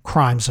platinum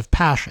Crimes of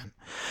Passion.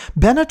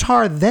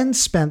 Benatar then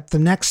spent the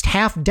next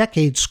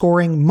half-decade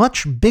scoring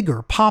much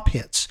bigger pop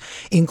hits,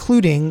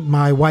 including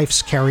my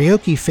wife's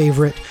karaoke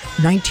favorite,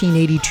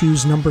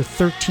 1982's number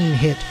 13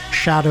 hit,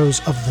 Shadows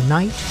of the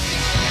Night.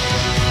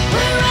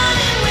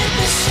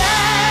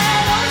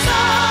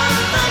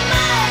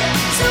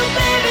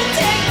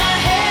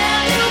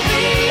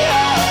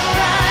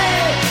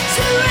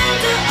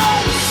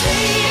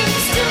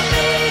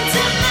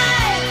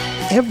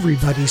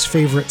 Everybody's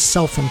favorite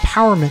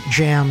self-empowerment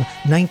jam,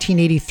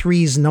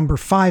 1983's number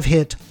 5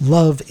 hit,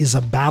 Love is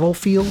a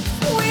Battlefield.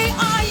 We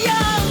are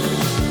young.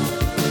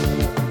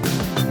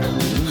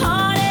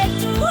 Heartache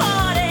to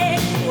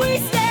heartache, we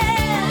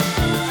stand.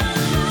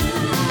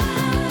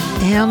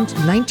 And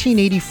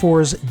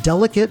 1984's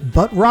delicate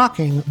but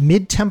rocking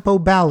mid-tempo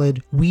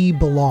ballad, We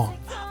Belong,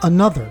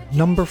 another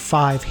number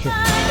 5 hit.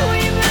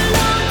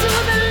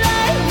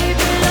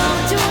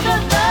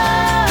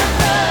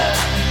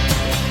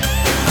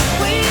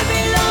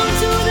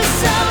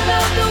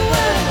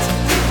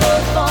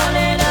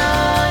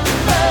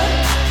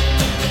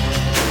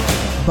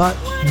 But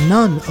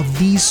none of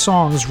these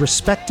songs'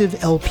 respective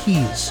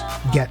LPs,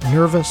 Get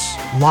Nervous,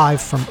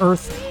 Live from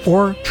Earth,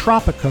 or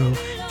Tropico,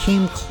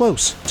 came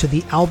close to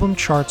the album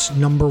chart's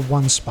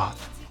 #1 spot.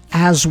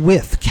 As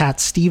with Cat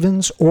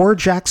Stevens or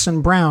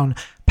Jackson Browne,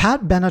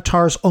 Pat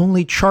Benatar's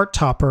only chart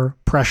topper,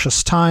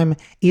 Precious Time,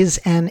 is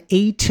an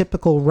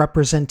atypical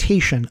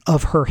representation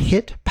of her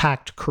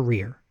hit-packed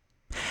career.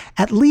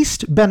 At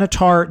least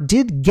Benatar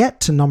did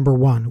get to number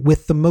one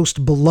with the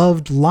most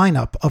beloved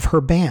lineup of her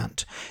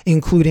band,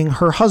 including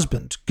her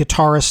husband,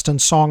 guitarist and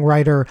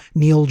songwriter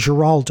Neil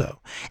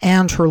Giraldo,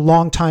 and her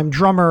longtime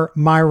drummer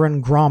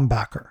Myron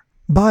Grombacher.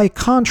 By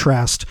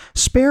contrast,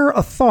 spare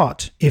a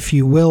thought, if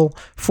you will,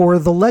 for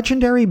the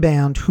legendary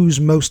band whose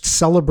most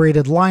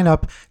celebrated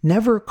lineup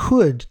never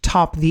could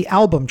top the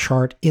album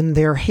chart in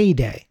their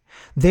heyday.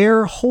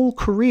 Their whole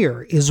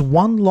career is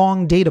one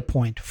long data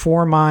point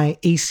for my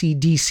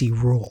AC/DC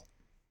rule.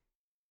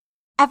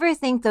 Ever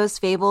think those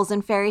fables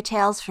and fairy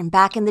tales from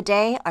back in the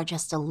day are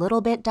just a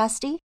little bit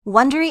dusty?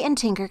 Wondery and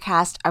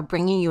Tinkercast are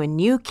bringing you a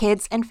new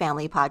kids and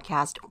family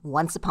podcast,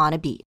 Once Upon a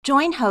Beat.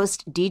 Join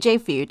host DJ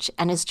Fuchs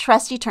and his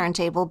trusty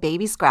turntable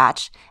Baby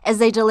Scratch as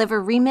they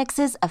deliver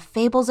remixes of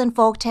fables and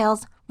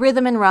folktales,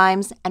 rhythm and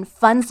rhymes, and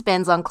fun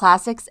spins on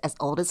classics as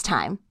old as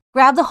time.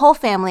 Grab the whole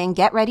family and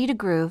get ready to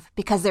groove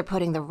because they're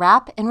putting the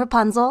rap in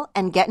Rapunzel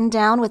and getting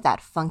down with that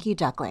funky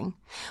duckling.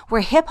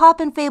 Where hip-hop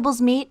and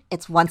fables meet,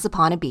 it's Once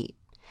Upon a Beat.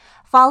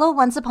 Follow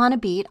Once Upon a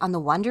Beat on the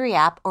Wondery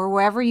app or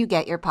wherever you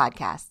get your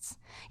podcasts.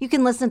 You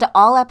can listen to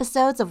all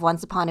episodes of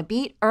Once Upon a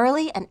Beat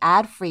early and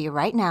ad-free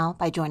right now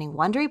by joining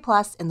Wondery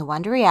Plus in the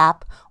Wondery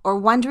app or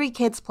Wondery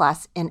Kids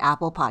Plus in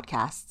Apple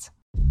Podcasts.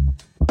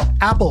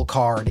 Apple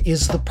Card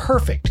is the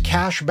perfect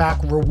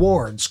cashback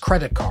rewards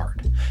credit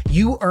card.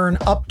 You earn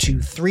up to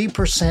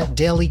 3%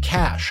 daily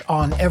cash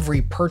on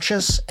every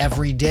purchase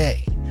every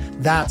day.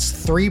 That's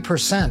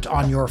 3%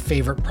 on your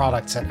favorite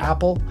products at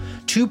Apple,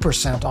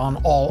 2% on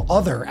all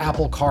other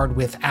Apple Card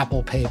with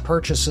Apple Pay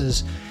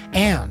purchases,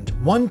 and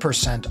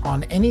 1%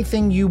 on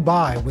anything you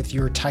buy with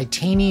your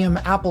titanium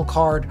Apple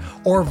Card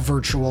or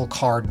virtual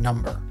card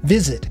number.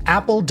 Visit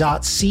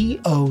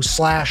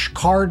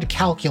apple.co/card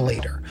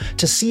calculator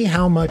to see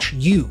how much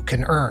you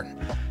can earn.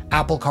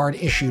 Apple Card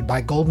issued by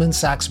Goldman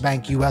Sachs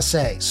Bank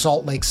USA,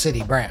 Salt Lake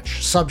City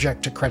branch,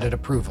 subject to credit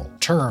approval.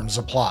 Terms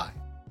apply.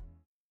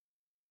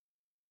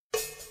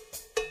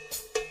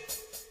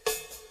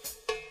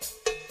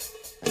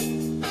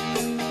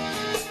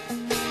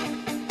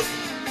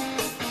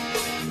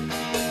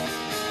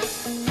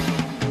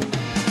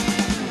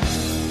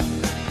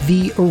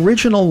 The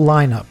original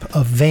lineup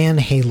of Van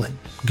Halen,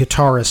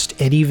 guitarist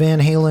Eddie Van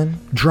Halen,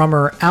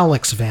 drummer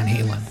Alex Van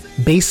Halen,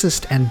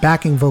 bassist and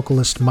backing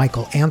vocalist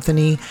Michael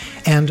Anthony,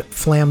 and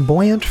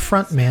flamboyant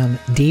frontman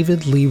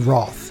David Lee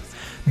Roth,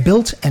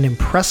 built an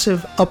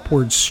impressive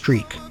upward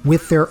streak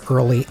with their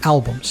early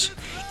albums.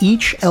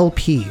 Each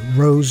LP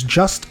rose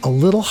just a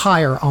little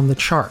higher on the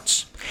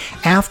charts.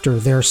 After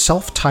their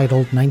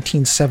self-titled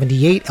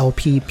 1978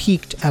 LP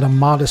peaked at a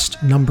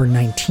modest number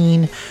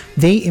 19,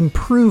 they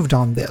improved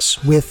on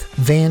this with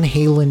Van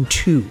Halen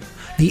 2,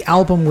 the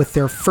album with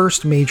their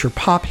first major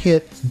pop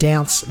hit,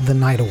 Dance the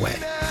Night Away.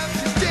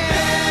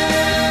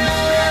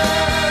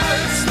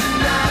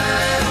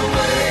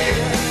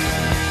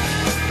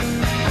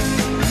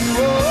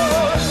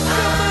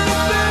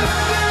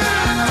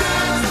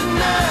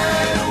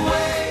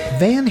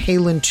 Van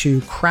Halen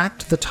 2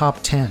 cracked the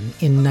top 10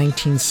 in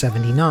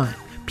 1979,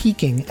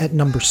 peaking at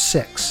number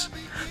 6.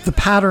 The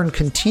pattern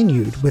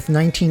continued with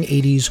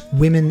 1980's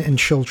Women and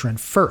Children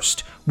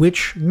First,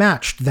 which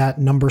matched that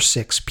number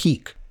 6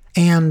 peak.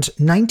 And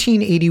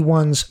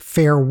 1981's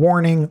Fair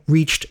Warning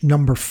reached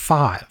number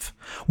 5.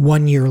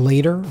 1 year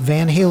later,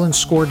 Van Halen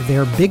scored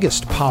their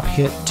biggest pop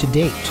hit to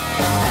date.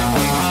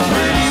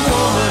 Pretty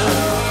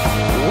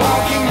woman,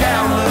 walking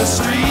down the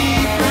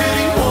street,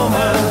 pretty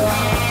woman,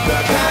 the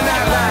kind I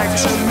like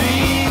to meet.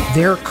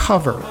 Their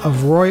cover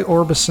of Roy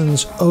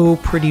Orbison's Oh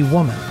Pretty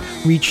Woman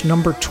reached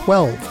number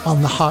 12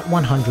 on the Hot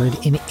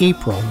 100 in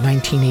April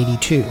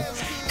 1982,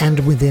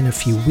 and within a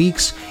few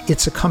weeks,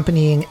 its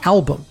accompanying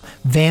album,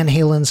 Van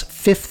Halen's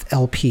 5th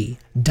LP,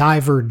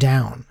 Diver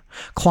Down,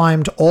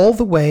 climbed all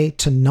the way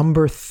to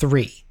number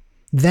 3.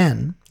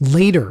 Then,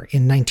 later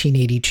in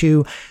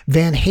 1982,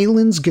 Van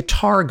Halen's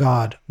guitar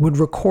god would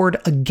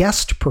record a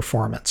guest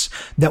performance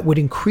that would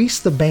increase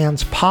the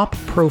band's pop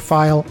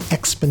profile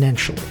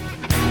exponentially.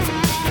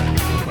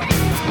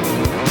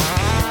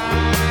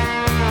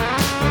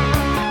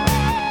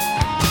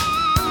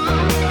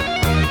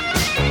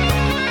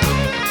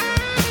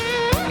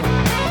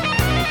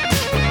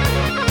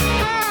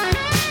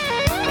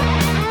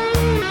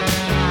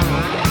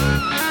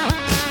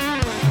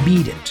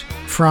 Beat It,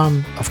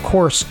 from, of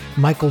course,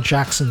 Michael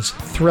Jackson's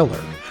Thriller,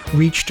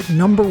 reached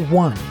number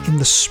 1 in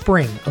the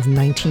spring of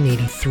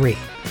 1983.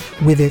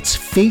 With its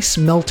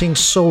face-melting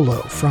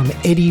solo from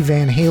Eddie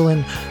Van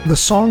Halen, the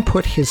song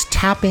put his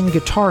tapping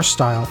guitar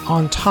style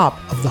on top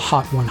of the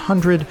Hot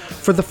 100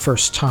 for the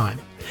first time.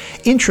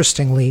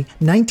 Interestingly,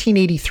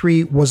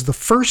 1983 was the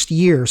first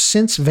year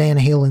since Van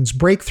Halen's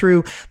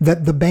breakthrough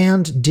that the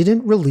band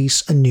didn't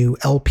release a new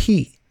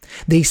LP.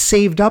 They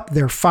saved up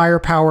their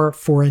firepower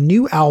for a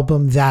new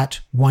album that,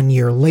 1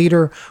 year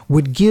later,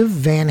 would give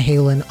Van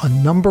Halen a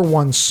number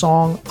 1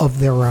 song of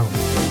their own.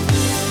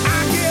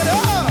 I get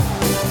up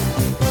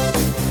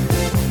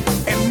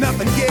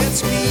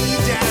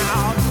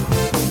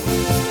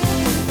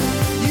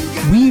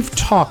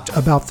talked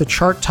about the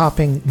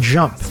chart-topping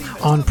Jump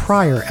on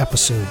prior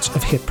episodes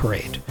of Hit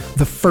Parade,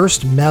 the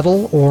first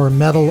metal or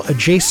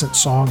metal-adjacent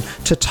song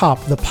to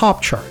top the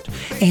pop chart,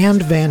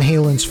 and Van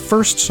Halen's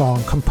first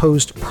song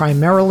composed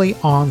primarily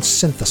on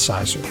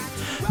synthesizer.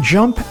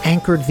 Jump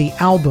anchored the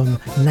album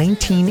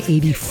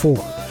 1984,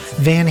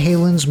 Van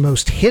Halen's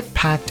most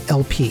hit-packed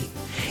LP.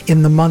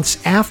 In the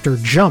months after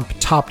Jump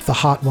topped the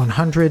Hot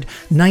 100,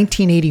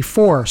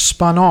 1984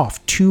 spun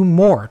off two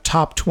more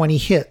top 20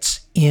 hits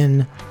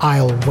in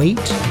I'll Wait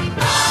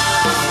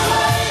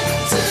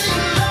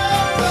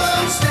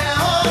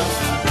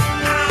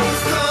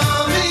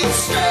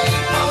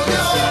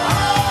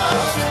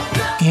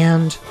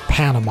and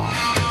Panama.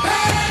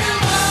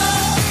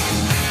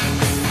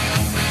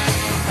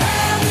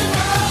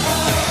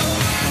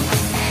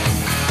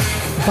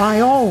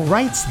 By all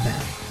rights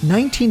then,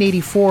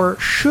 1984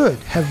 should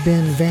have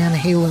been Van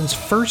Halen's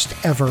first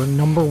ever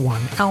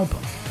 #1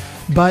 album,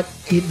 but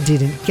it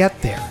didn't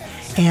get there,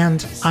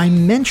 and I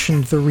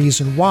mentioned the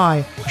reason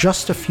why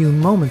just a few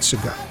moments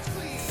ago.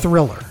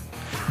 Thriller.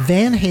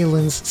 Van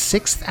Halen's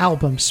sixth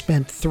album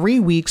spent 3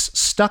 weeks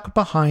stuck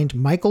behind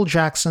Michael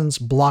Jackson's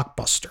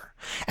Blockbuster,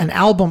 an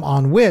album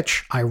on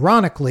which,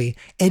 ironically,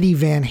 Eddie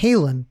Van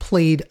Halen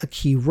played a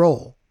key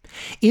role.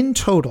 In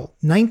total,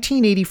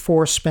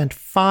 1984 spent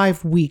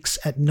 5 weeks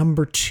at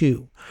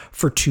 #2.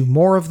 For 2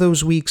 more of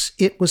those weeks,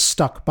 it was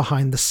stuck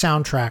behind the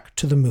soundtrack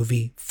to the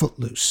movie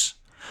Footloose.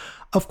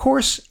 Of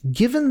course,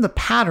 given the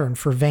pattern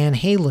for Van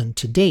Halen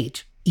to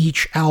date,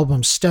 each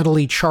album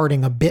steadily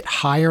charting a bit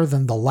higher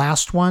than the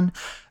last one,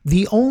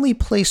 the only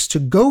place to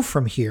go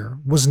from here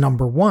was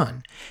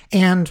 #1.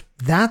 And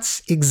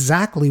that's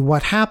exactly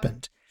what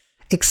happened.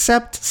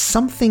 Except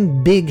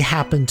something big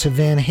happened to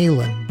Van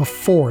Halen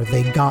before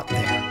they got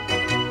there.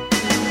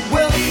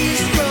 Well,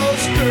 East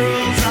Coast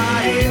girls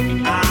are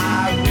hip.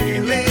 I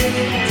really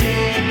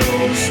dig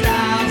those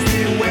styles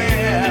they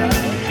wear.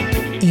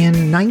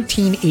 In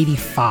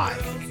 1985,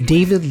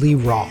 David Lee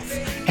Roth,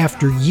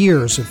 after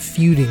years of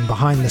feuding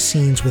behind the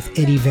scenes with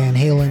Eddie Van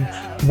Halen,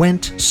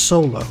 went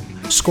solo,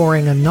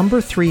 scoring a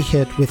 #3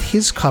 hit with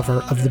his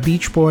cover of the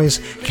Beach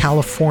Boys'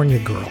 California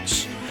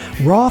Girls.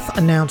 Roth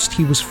announced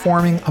he was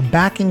forming a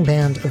backing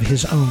band of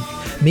his own,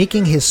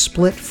 making his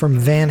split from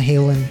Van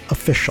Halen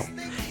official.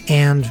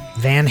 And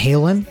Van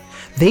Halen?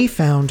 They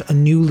found a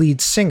new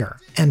lead singer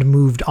and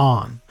moved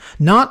on,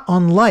 not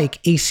unlike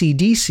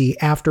AC/DC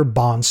after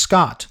Bon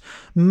Scott,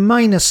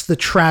 minus the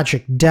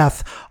tragic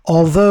death,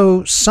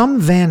 although some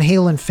Van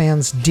Halen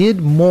fans did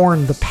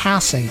mourn the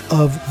passing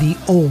of the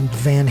old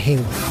Van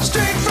Halen.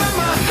 Straight from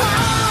my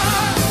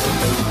heart,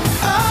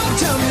 oh,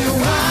 tell me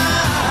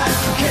why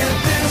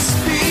can't this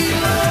be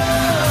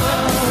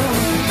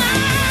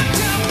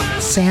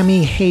love?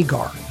 Sammy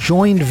Hagar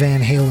joined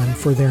Van Halen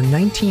for their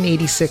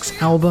 1986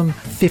 album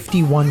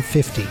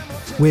 5150,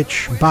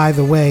 which, by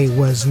the way,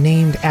 was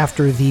named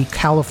after the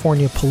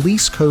California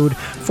Police Code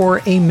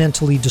for a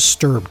mentally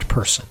disturbed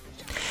person.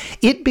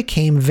 It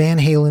became Van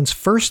Halen's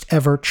first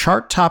ever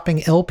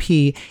chart-topping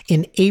LP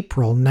in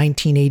April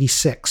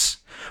 1986.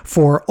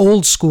 For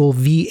old-school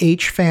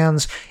VH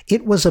fans,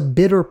 it was a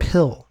bitter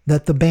pill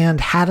that the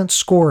band hadn't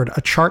scored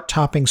a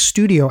chart-topping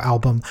studio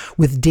album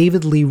with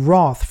David Lee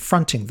Roth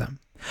fronting them.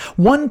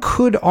 One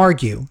could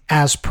argue,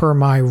 as per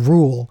my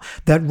rule,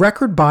 that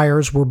record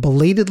buyers were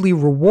belatedly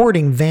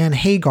rewarding Van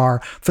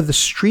Hagar for the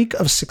streak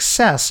of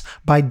success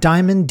by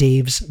Diamond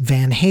Dave's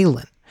Van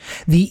Halen.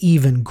 The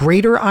even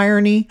greater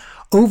irony,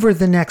 over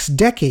the next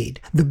decade,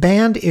 the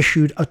band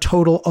issued a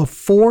total of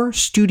 4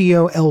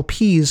 studio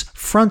LPs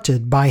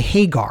fronted by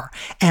Hagar,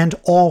 and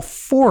all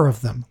 4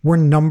 of them were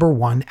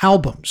 #1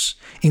 albums,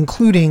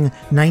 including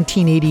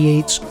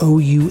 1988's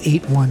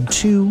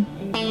OU812,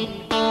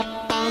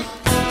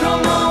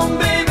 Come on,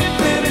 baby,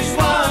 finish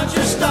what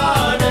you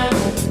started.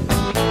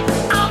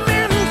 I'm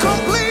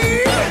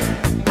incomplete.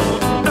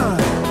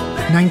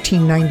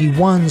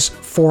 1991's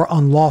For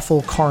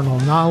Unlawful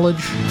Carnal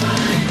Knowledge,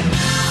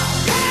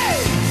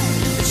 Hey,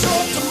 it's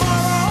your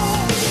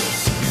tomorrow.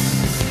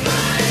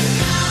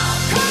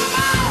 Come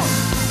on,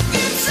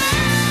 it's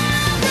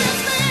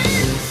everything.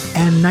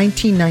 and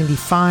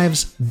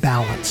 1995's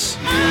Balance.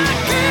 I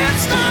can't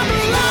stop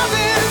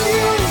loving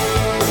you.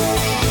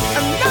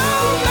 And no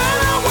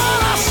matter what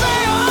I say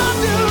or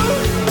do,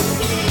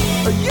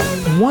 you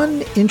know. One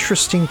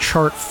interesting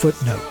chart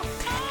footnote.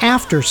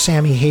 After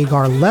Sammy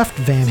Hagar left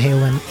Van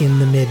Halen in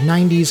the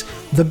mid-90s,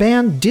 the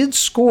band did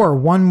score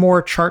one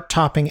more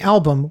chart-topping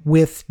album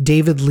with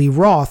David Lee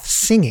Roth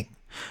singing,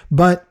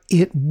 but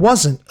it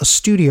wasn't a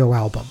studio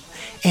album.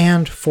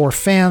 And for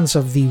fans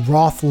of the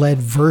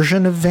Roth-led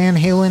version of Van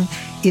Halen,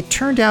 it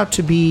turned out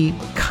to be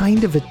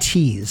kind of a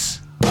tease.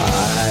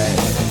 I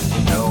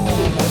know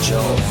what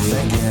you're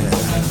thinking.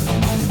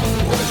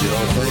 What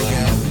you're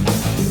thinking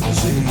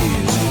is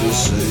easy to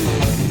see.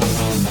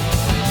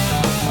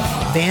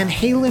 Van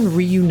Halen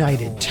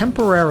reunited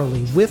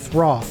temporarily with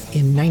Roth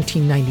in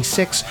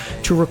 1996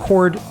 to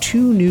record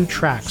 2 new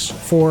tracks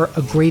for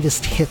a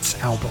greatest hits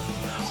album.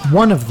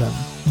 One of them,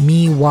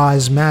 Me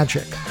Wise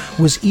Magic,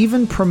 was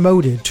even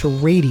promoted to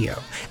radio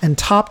and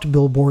topped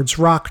Billboard's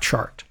rock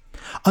chart.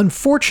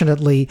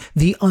 Unfortunately,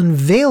 the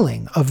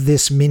unveiling of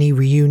this mini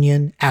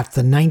reunion at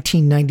the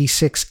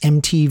 1996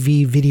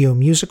 MTV Video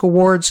Music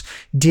Awards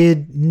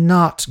did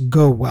not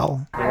go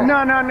well.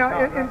 No.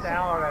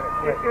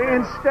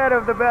 Instead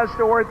of the best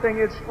award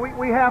thing,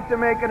 we have to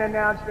make an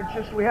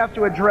announcement. We have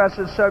to address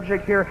a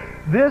subject here.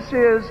 This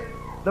is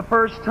the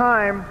first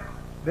time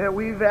that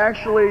we've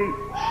actually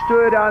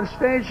stood on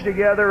stage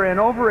together in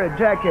over a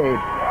decade.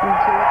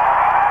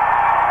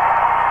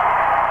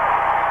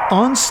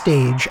 On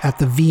stage at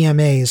the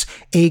VMAs,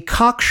 a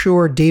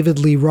cocksure David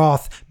Lee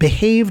Roth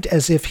behaved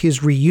as if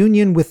his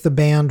reunion with the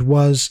band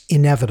was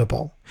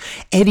inevitable.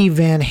 Eddie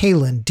Van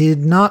Halen did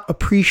not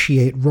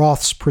appreciate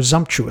Roth's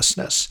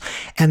presumptuousness,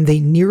 and they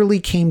nearly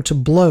came to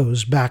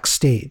blows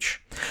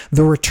backstage.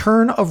 The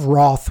return of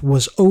Roth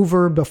was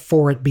over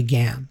before it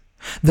began.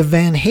 The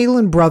Van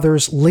Halen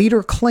brothers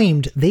later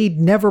claimed they'd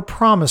never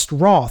promised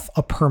Roth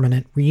a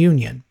permanent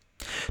reunion.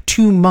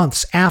 2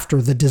 months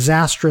after the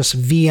disastrous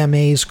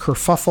VMA's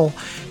kerfuffle,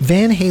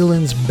 Van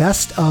Halen's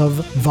Best of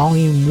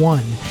Volume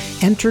 1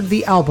 entered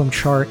the album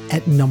chart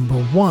at number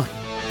 1.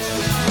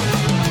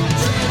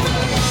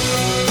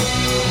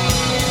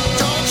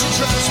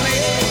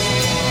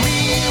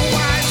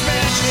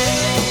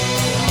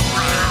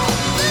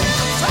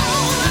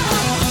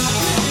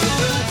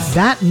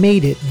 That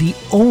made it the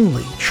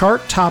only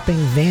chart-topping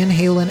Van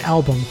Halen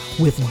album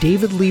with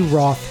David Lee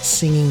Roth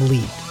singing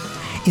lead.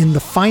 In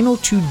the final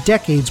 2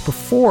 decades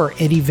before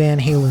Eddie Van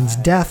Halen's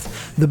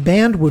death, the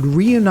band would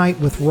reunite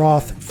with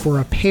Roth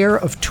for a pair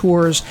of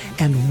tours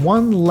and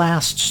one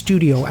last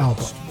studio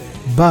album.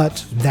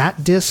 But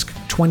that disc,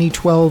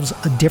 2012's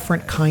A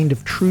Different Kind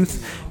of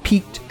Truth,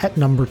 peaked at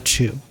number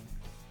 2.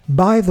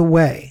 By the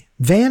way,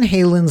 Van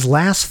Halen's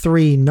last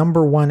 3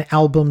 number 1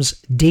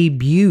 albums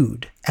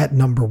debuted at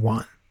number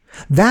 1.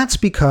 That's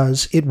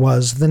because it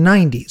was the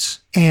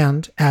 90s,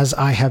 and as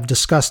I have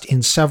discussed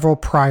in several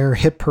prior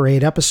Hit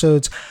Parade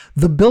episodes,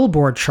 the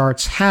Billboard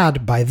charts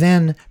had by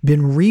then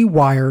been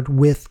rewired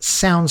with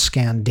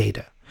SoundScan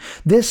data.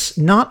 This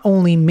not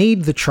only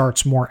made the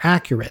charts more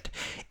accurate,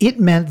 it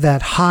meant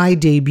that high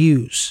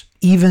debuts,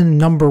 even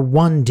number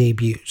 1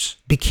 debuts,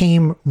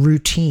 became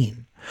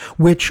routine,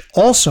 which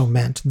also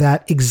meant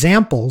that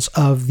examples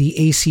of the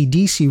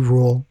AC/DC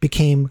rule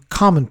became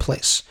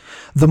commonplace.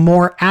 The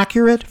more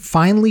accurate,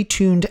 finely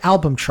tuned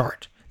album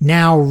chart,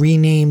 now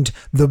renamed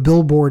the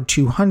Billboard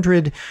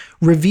 200,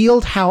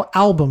 revealed how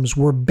albums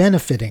were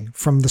benefiting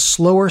from the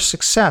slower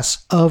success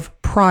of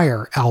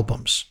prior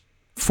albums.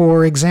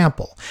 For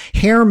example,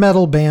 hair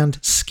metal band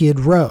Skid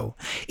Row.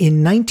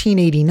 In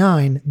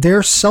 1989,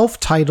 their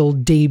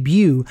self-titled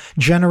debut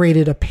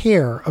generated a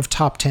pair of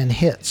top 10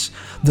 hits,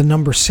 the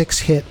number 6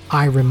 hit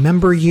I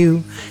Remember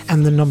You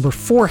and the number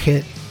 4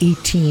 hit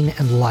 18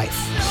 and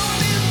Life.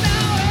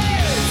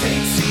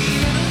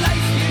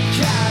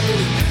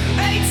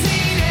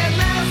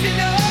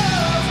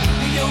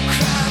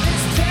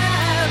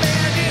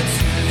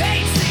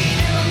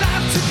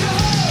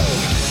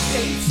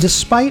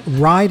 Despite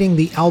riding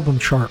the album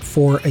chart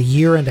for a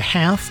year and a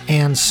half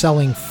and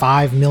selling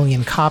 5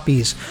 million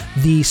copies,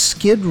 the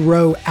Skid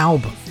Row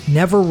album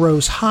never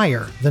rose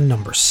higher than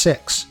number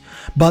 6.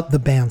 But the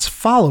band's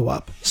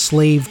follow-up,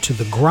 Slave to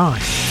the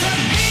Grind,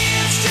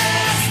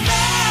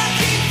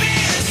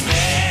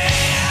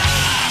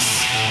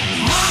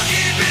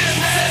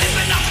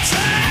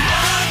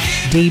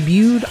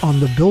 debuted on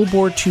the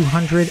Billboard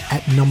 200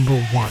 at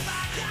number 1.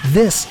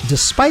 This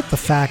despite the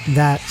fact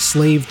that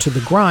Slave to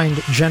the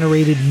Grind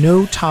generated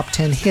no top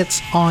 10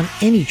 hits on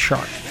any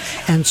chart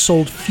and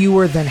sold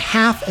fewer than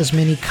half as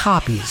many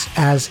copies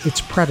as its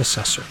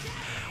predecessor.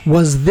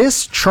 Was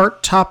this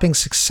chart-topping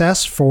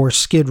success for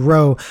Skid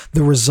Row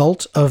the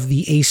result of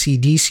the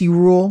AC/DC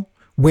rule,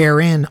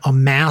 wherein a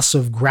mass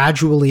of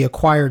gradually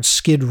acquired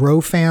Skid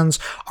Row fans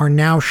are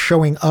now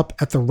showing up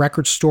at the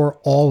record store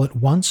all at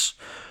once?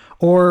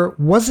 Or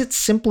was it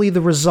simply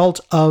the result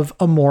of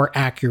a more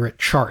accurate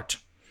chart?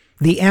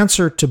 The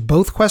answer to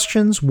both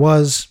questions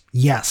was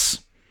yes.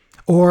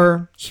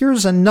 Or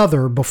here's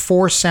another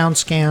before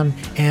SoundScan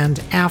and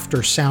after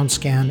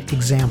SoundScan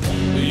example.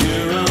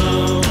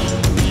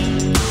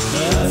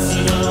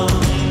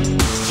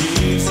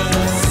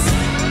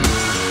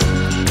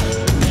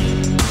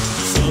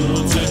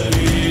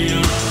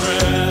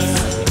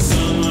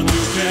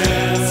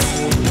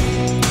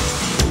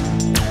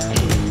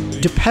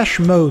 Depeche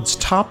Mode's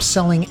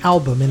top-selling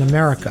album in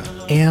America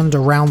and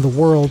around the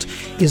world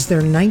is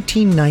their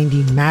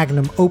 1990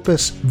 magnum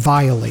opus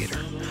Violator,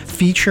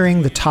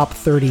 featuring the top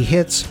 30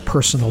 hits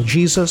Personal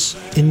Jesus,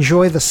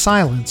 Enjoy the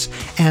Silence,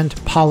 and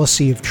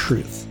Policy of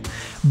Truth.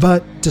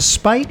 But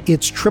despite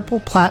its triple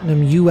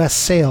platinum US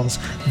sales,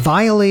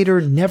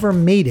 Violator never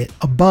made it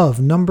above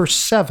number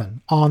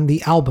 7 on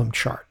the album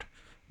chart.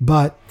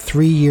 But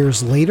 3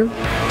 years later,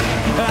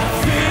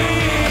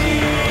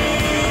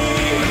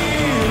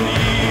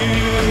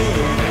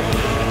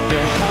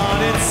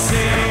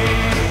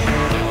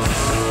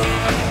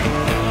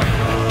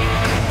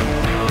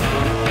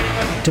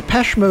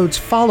 Depeche Mode's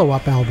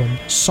follow-up album,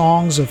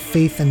 Songs of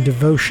Faith and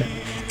Devotion,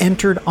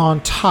 entered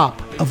on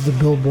top of the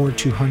Billboard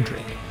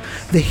 200.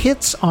 The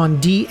hits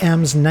on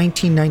DM's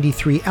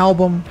 1993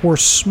 album were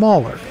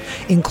smaller,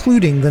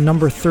 including the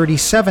number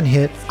 37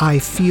 hit, I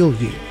Feel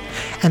You,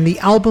 and the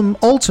album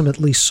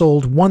ultimately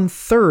sold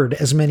 1/3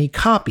 as many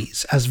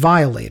copies as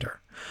Violator.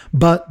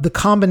 But the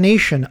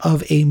combination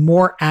of a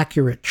more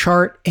accurate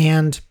chart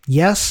and,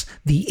 yes,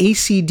 the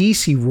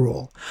AC/DC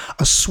rule,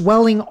 a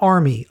swelling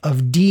army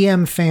of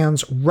DM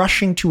fans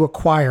rushing to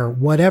acquire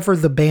whatever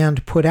the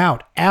band put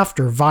out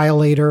after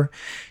Violator,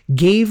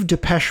 gave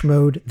Depeche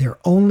Mode their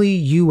only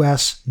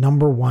US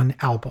 #1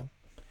 album.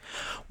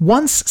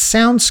 Once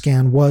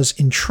SoundScan was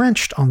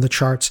entrenched on the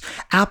charts,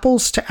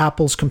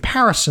 apples-to-apples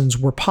comparisons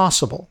were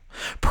possible.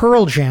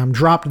 Pearl Jam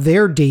dropped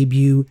their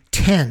debut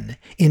 10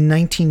 in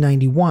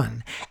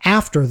 1991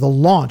 after the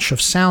launch of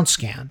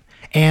SoundScan,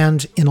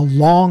 and in a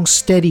long,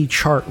 steady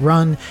chart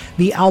run,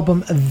 the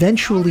album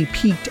eventually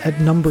peaked at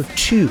number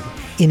 2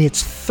 in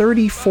its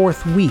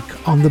 34th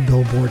week on the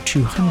Billboard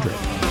 200.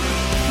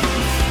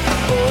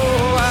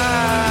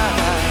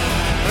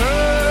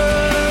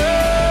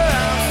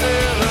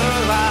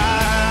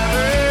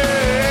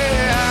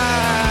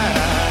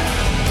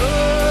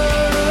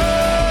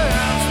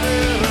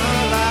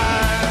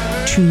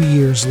 Two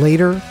years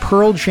later,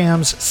 Pearl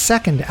Jam's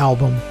second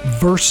album,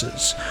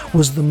 Versus,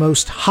 was the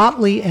most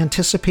hotly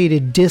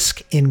anticipated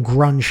disc in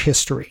grunge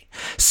history,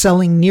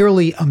 selling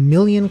nearly 1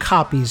 million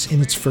copies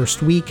in its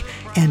first week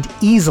and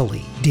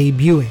easily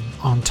debuting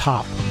on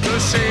top. The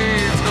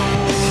shades go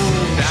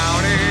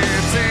down,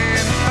 it's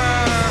in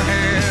her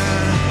hair.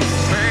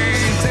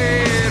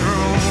 Painted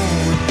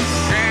room,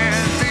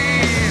 can't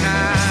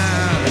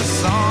deny there's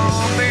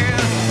something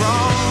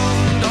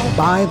wrong.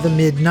 By the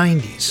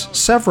mid-90s,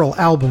 several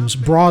albums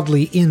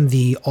broadly in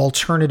the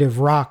alternative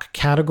rock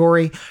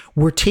category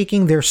were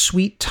taking their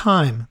sweet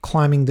time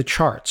climbing the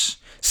charts,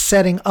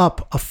 setting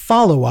up a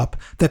follow-up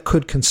that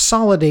could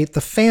consolidate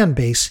the fan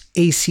base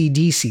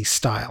AC/DC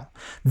style.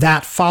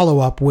 That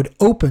follow-up would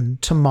open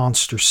to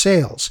monster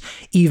sales,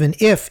 even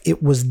if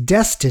it was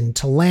destined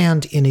to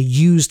land in a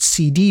used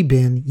CD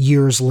bin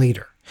years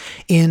later.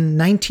 In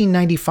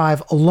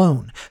 1995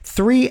 alone,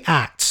 3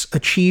 acts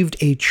achieved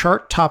a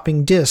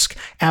chart-topping disc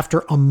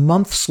after a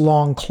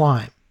months-long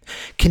climb.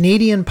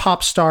 Canadian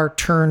pop star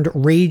turned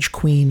rage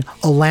queen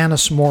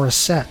Alanis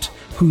Morissette,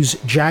 whose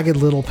Jagged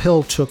Little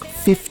Pill took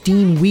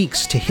 15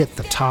 weeks to hit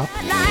the top.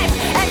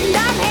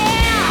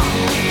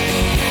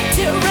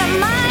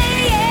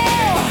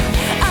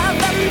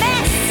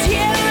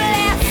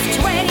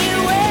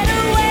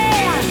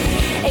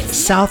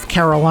 South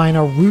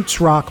Carolina roots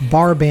rock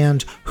bar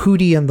band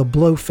Hootie and the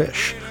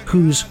Blowfish,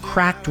 whose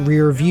Cracked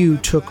Rear View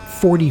took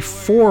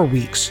 44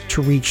 weeks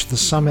to reach the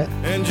summit.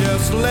 And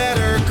just let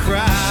her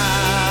cry.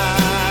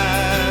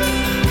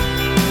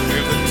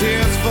 If the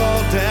tears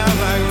fall down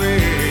like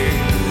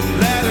rain,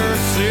 let her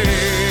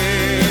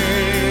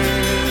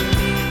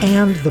sing.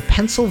 And the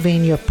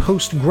Pennsylvania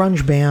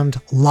post-grunge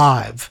band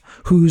Live,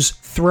 whose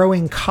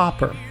Throwing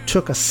Copper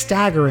took a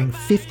staggering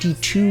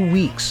 52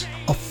 weeks,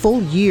 a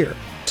full year,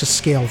 to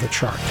scale the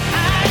chart.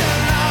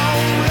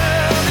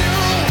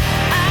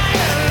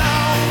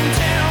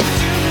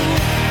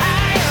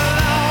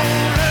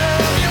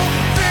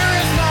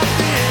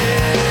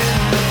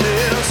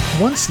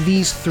 Once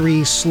these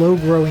 3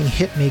 slow-growing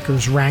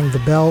hitmakers rang the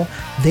bell,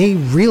 they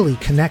really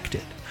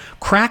connected.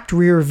 Cracked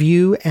Rear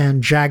View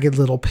and Jagged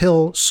Little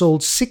Pill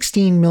sold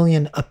 16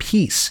 million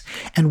apiece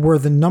and were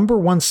the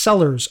 #1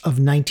 sellers of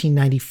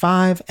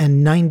 1995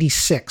 and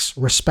 96,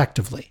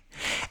 respectively.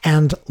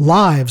 And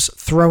Live's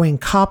Throwing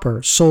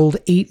Copper sold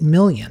 8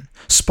 million,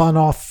 spun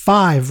off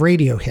 5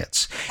 radio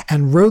hits,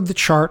 and rode the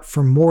chart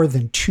for more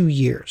than 2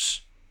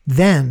 years.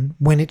 Then,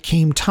 when it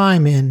came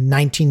time in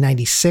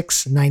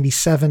 1996,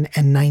 97,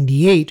 and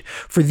 98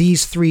 for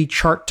these 3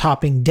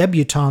 chart-topping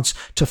debutantes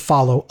to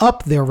follow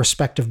up their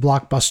respective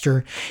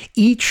blockbuster,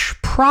 each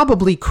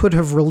probably could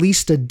have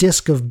released a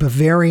disc of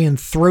Bavarian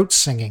throat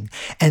singing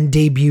and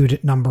debuted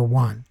at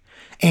 #1.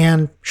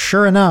 And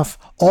sure enough,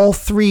 all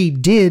 3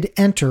 did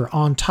enter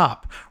on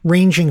top,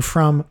 ranging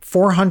from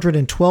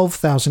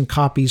 412,000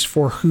 copies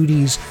for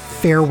Hootie's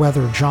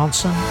Fairweather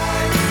Johnson,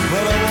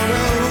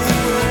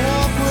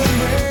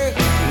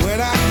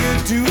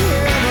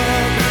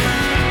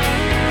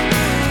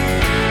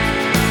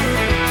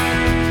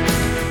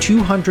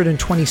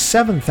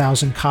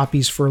 227,000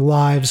 copies for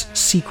Live's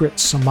Secret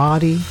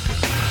Samadhi,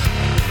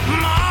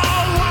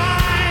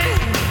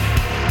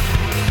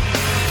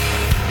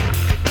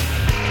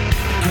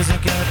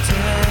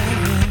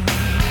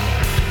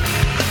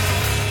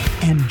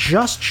 and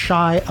just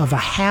shy of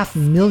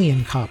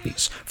 500,000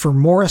 copies for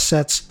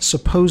Morissette's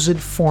supposed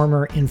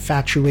former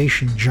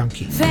infatuation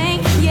junkie.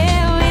 Thank you,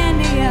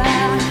 India.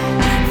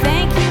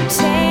 Thank you,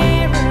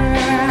 terror.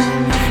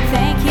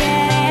 Thank you,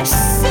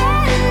 disillusionment.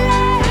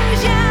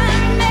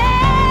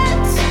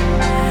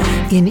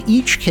 In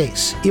each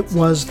case, it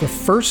was the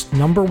first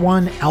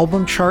 #1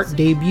 album chart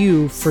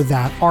debut for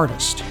that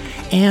artist,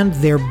 and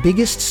their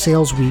biggest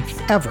sales week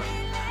ever.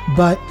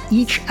 but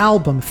each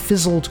album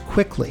fizzled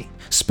quickly,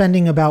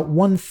 spending about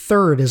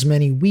 1/3 as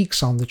many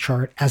weeks on the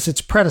chart as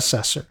its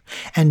predecessor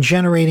and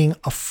generating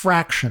a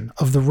fraction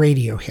of the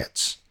radio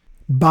hits.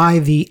 By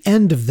the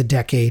end of the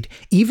decade,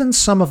 even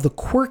some of the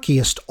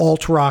quirkiest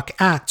alt-rock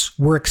acts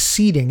were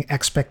exceeding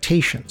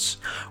expectations.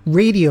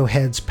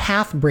 Radiohead's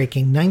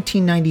path-breaking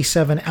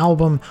 1997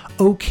 album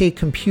OK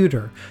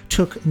Computer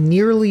took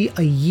nearly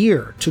a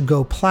year to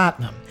go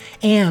platinum,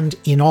 and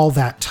in all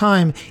that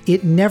time,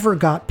 it never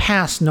got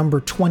past number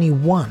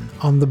 21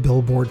 on the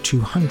Billboard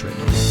 200.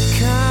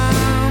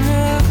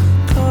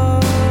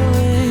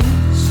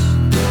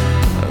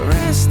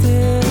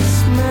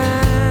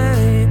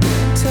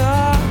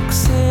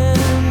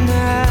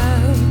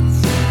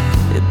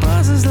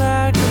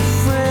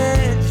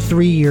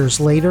 Three years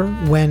later,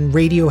 when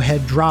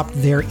Radiohead dropped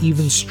their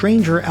even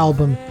stranger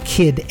album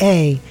Kid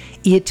A,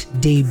 it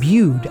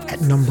debuted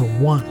at number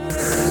 1.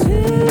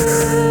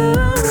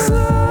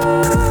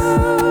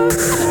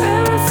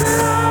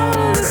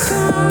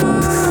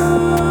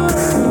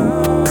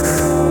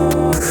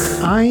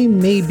 I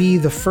may be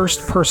the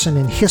first person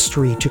in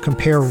history to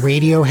compare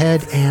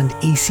Radiohead and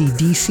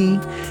AC/DC,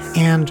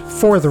 and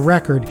for the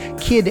record,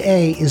 Kid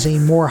A is a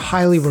more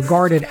highly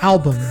regarded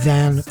album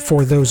than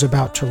For Those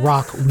About to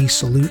Rock, We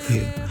Salute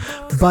You.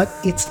 But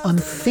it's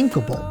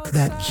unthinkable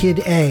that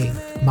Kid A,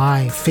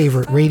 my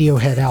favorite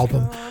Radiohead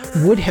album,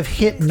 would have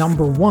hit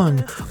number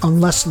 1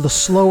 unless the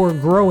slower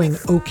growing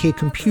OK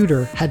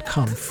Computer had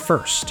come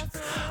first.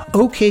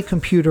 OK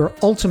Computer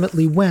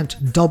ultimately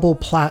went double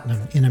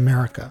platinum in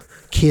America.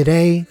 Kid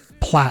A,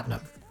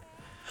 platinum.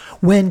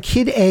 When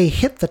Kid A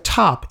hit the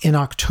top in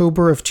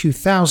October of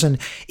 2000,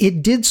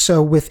 it did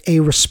so with a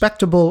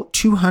respectable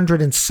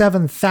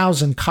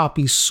 207,000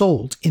 copies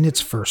sold in its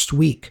first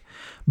week.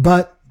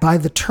 But by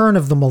the turn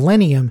of the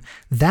millennium,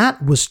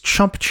 that was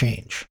chump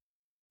change.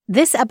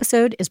 This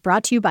episode is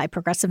brought to you by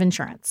Progressive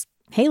Insurance.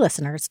 Hey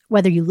listeners,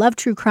 whether you love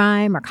true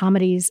crime or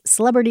comedies,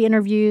 celebrity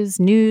interviews,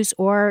 news,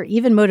 or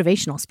even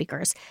motivational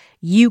speakers,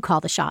 you call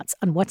the shots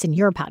on what's in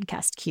your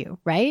podcast queue,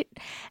 right?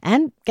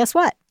 And guess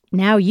what?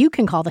 Now you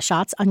can call the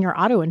shots on your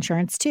auto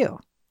insurance too.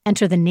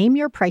 Enter the Name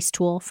Your Price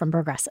tool from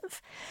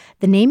Progressive.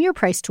 The Name Your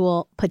Price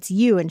tool puts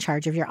you in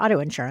charge of your auto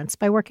insurance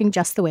by working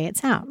just the way it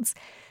sounds.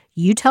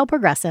 You tell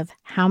Progressive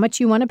how much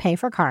you want to pay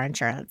for car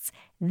insurance.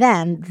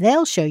 Then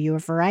they'll show you a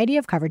variety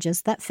of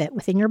coverages that fit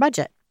within your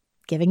budget,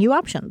 giving you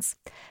options.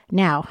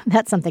 Now,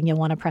 that's something you'll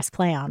want to press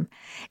play on.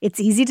 It's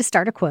easy to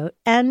start a quote,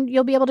 and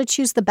you'll be able to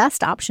choose the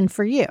best option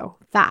for you,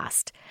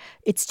 fast.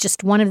 It's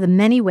just one of the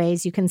many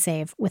ways you can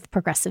save with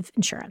Progressive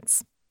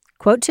Insurance.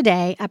 Quote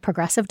today at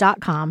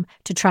Progressive.com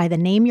to try the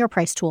Name Your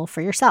Price tool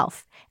for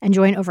yourself and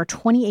join over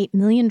 28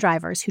 million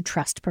drivers who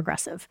trust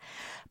Progressive.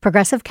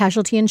 Progressive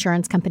Casualty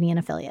Insurance Company and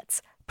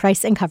Affiliates.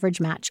 Price and coverage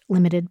match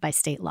limited by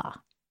state law.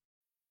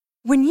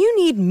 When you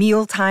need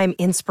mealtime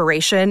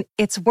inspiration,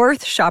 it's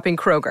worth shopping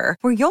Kroger,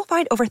 where you'll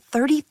find over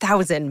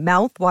 30,000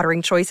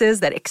 mouth-watering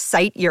choices that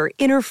excite your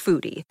inner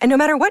foodie. And no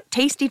matter what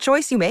tasty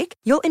choice you make,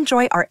 you'll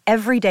enjoy our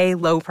everyday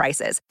low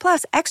prices,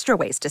 plus extra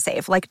ways to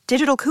save, like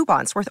digital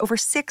coupons worth over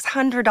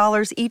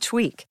 $600 each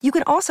week. You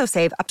can also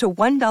save up to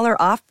 $1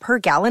 off per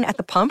gallon at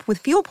the pump with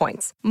fuel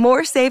points.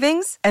 More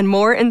savings and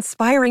more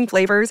inspiring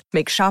flavors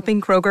make shopping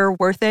Kroger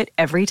worth it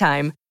every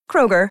time.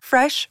 Kroger,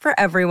 fresh for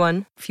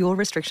everyone. Fuel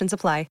restrictions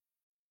apply.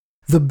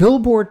 The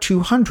Billboard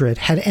 200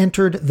 had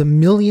entered the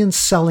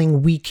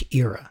million-selling week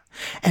era,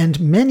 and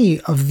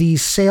many of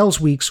these sales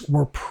weeks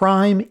were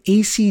prime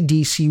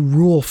AC/DC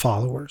rule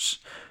followers.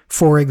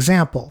 For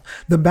example,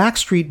 the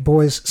Backstreet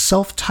Boys'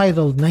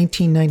 self-titled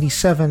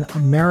 1997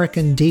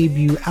 American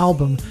debut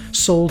album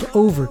sold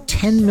over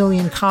 10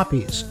 million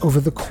copies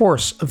over the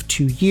course of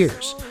 2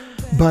 years,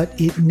 but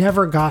it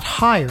never got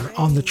higher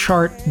on the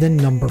chart than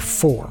number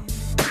 4.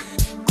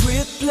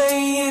 Quit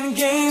playing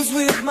games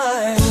with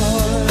my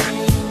heart.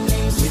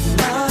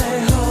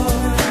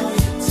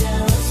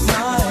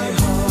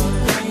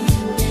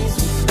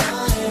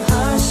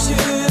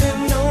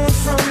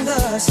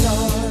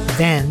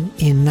 Then,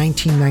 in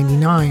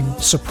 1999,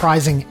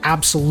 surprising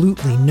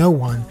absolutely no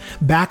one,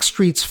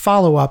 Backstreet's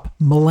follow-up,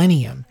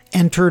 Millennium,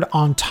 entered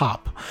on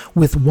top,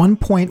 with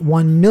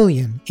 1.1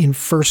 million in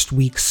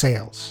first-week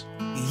sales.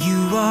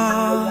 You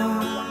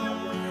are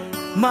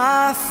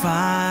my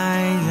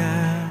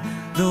fire,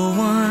 the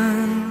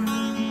one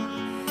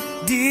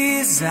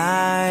desire.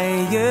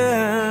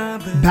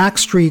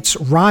 Backstreet's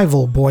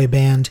rival boy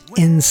band,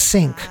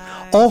 NSYNC,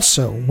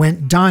 also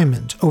went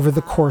diamond over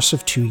the course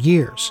of 2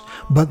 years,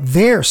 but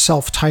their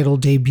self-titled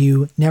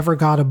debut never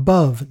got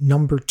above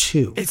number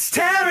 2. It's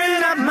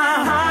tearing up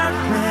my heart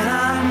when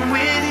I'm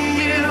with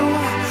you,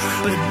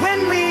 but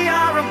when we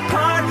are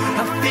apart,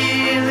 I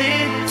feel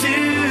it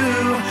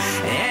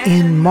too.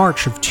 In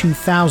March of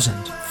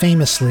 2000,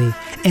 famously,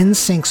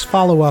 NSYNC's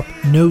follow-up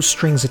No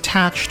Strings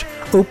Attached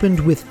opened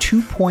with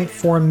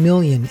 2.4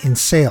 million in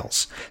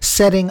sales,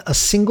 setting a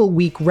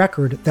single-week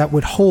record that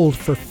would hold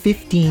for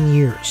 15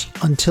 years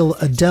until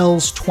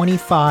Adele's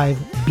 25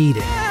 beat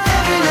it.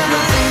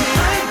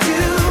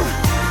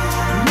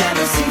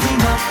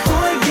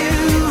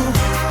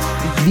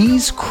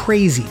 These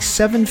crazy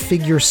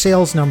 7-figure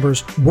sales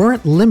numbers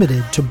weren't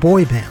limited to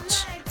boy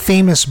bands.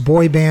 Famous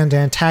boy band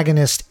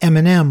antagonist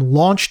Eminem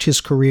launched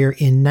his career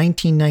in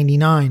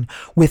 1999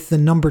 with the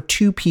number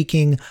 2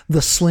 peaking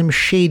The Slim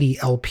Shady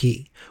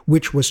LP,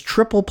 which was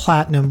triple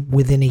platinum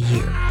within a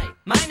year.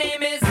 My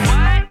name is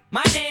Slim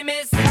Shady.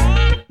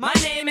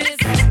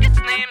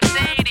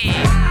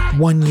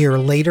 1 year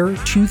later,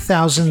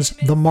 2000's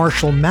The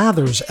Marshall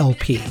Mathers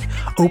LP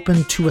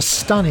opened to a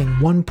stunning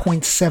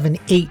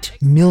 1.78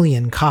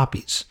 million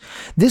copies.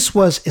 This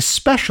was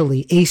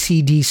especially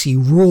AC/DC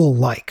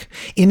Rule-like,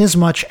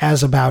 inasmuch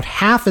as about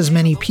half as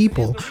many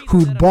people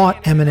who'd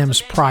bought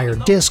Eminem's prior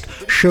disc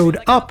showed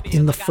up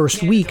in the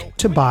first week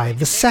to buy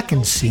the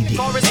second CD.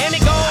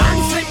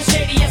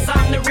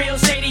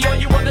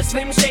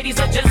 Slim Shadys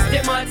are just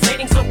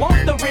imitating, so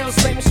won't the real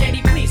Slim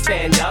Shady please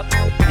stand up,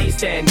 please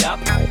stand up,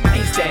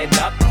 please stand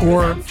up.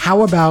 Or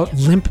how about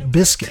Limp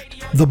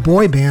Bizkit, the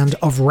boy band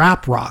of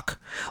rap rock?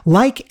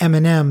 Like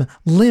Eminem,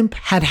 Limp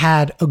had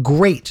had a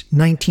great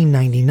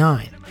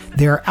 1999.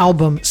 Their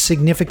album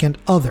Significant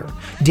Other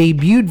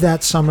debuted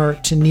that summer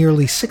to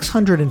nearly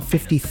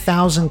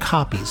 650,000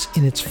 copies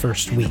in its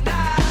first week.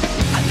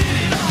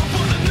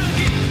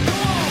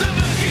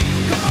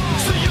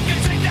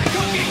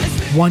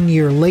 1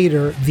 year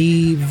later,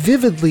 the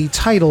vividly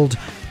titled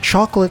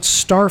Chocolate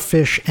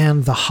Starfish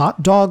and the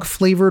Hot Dog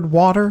Flavored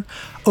Water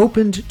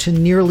opened to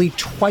nearly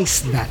twice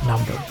that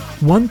number,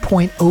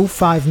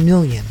 1.05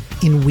 million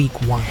in week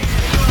 1.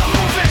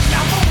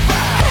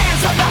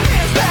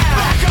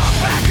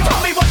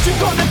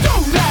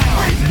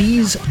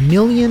 These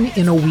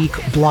million-in-a-week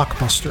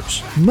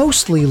blockbusters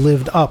mostly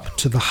lived up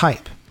to the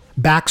hype.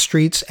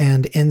 Backstreet's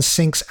and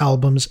NSYNC's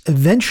albums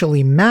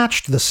eventually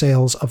matched the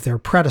sales of their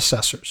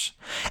predecessors.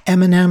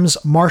 Eminem's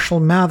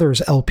Marshall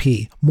Mathers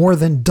LP more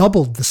than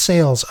doubled the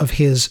sales of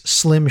his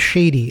Slim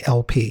Shady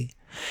LP.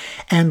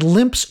 And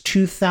Limp's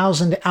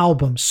 2000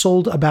 album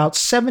sold about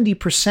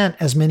 70%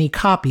 as many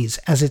copies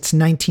as its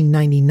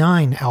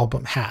 1999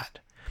 album had.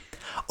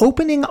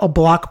 Opening a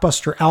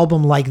blockbuster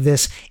album like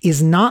this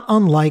is not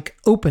unlike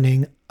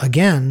opening,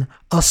 again,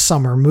 a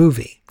summer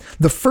movie.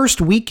 The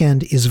first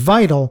weekend is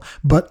vital,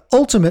 but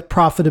ultimate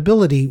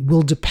profitability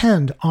will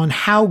depend on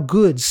how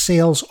good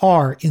sales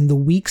are in the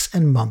weeks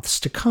and months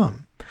to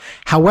come.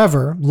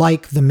 However,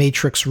 like The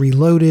Matrix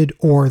Reloaded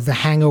or The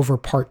Hangover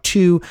Part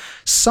 2,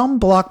 some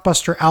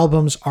blockbuster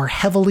albums are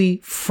heavily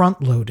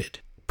front-loaded.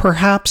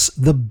 Perhaps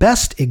the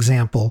best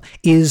example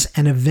is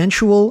an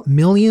eventual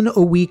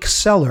million-a-week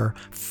seller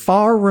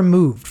far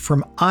removed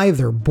from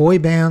either boy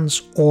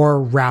bands or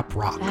rap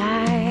rock.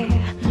 I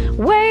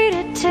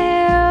waited till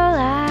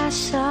I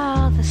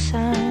saw the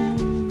sun.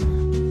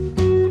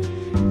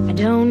 I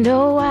don't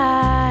know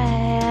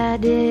why I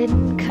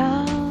didn't come.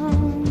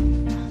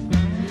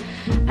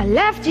 I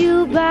left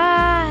you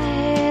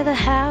by the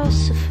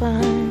house of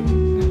fun.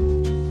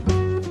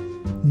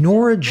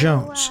 Norah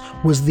Jones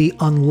was the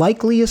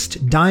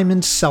unlikeliest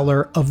diamond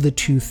seller of the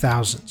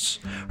 2000s.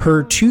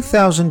 Her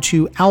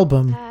 2002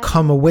 album,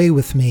 Come Away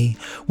With Me,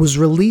 was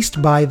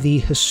released by the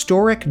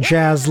historic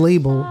jazz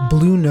label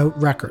Blue Note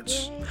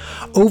Records.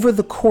 Over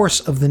the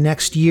course of the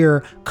next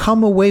year,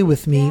 Come Away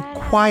With Me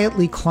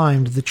quietly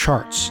climbed the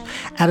charts,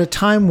 at a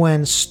time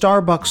when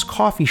Starbucks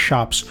coffee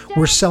shops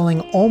were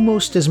selling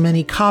almost as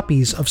many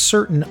copies of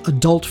certain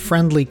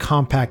adult-friendly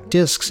compact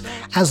discs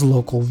as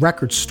local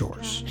record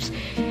stores.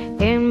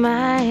 In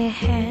my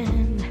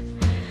hand,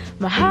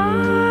 my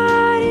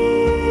heart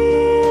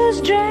is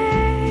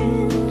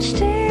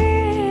drenched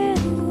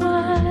in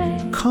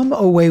wine. Come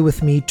Away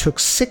With Me took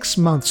 6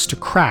 months to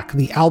crack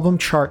the album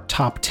chart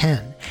top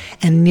 10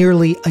 and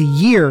nearly a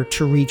year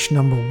to reach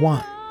number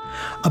 1.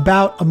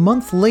 About a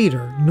month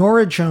later,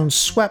 Norah Jones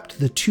swept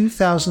the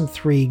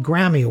 2003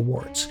 Grammy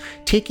Awards,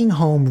 taking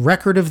home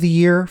Record of the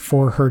Year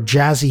for her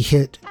jazzy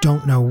hit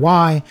Don't Know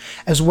Why,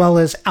 as well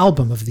as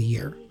Album of the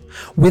Year.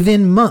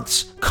 Within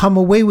months, Come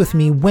Away With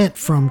Me went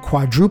from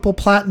quadruple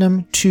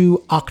platinum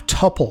to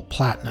octuple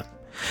platinum.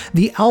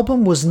 The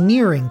album was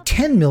nearing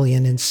 10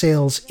 million in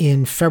sales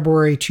in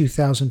February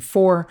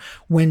 2004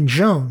 when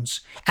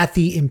Jones, at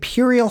the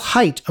imperial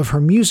height of her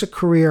music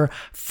career,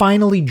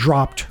 finally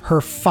dropped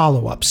her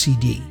follow-up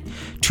CD,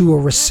 to a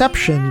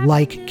reception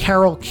like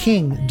Carole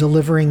King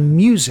delivering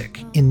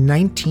Music in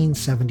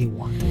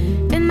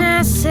 1971. And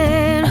I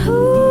said,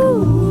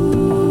 ooh.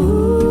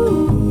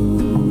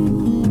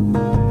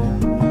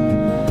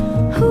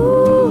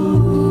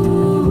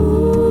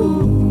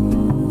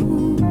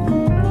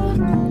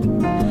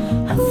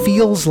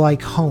 Feels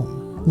Like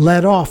Home,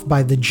 led off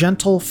by the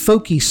gentle,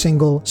 folky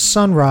single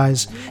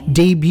Sunrise,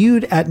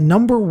 debuted at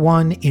number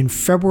 1 in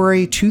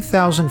February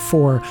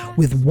 2004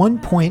 with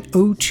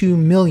 1.02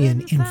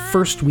 million in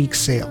first-week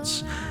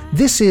sales.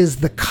 This is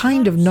the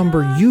kind of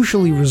number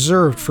usually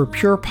reserved for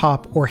pure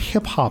pop or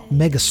hip-hop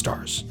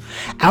megastars.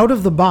 Out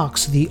of the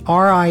box, the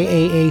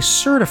RIAA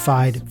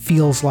certified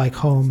Feels Like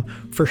Home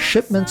for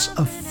shipments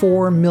of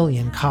 4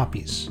 million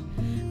copies.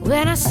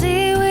 When I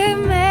see we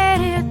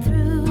made it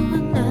through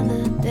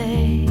another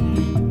day,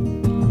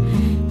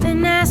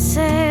 then I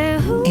say,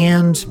 ooh.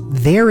 And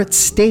there it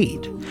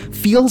stayed.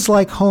 Feels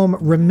Like Home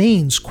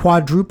remains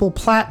quadruple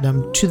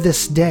platinum to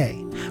this day.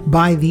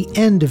 By the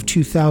end of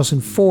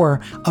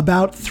 2004,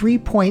 about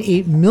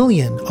 3.8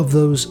 million of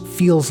those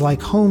Feels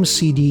Like Home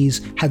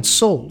CDs had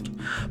sold,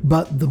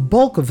 but the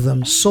bulk of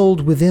them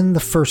sold within the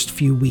first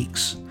few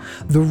weeks.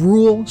 The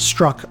rule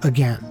struck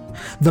again.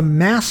 The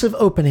massive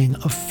opening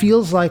of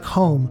Feels Like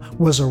Home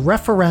was a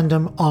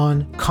referendum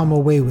on Come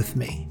Away With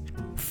Me.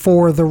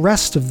 For the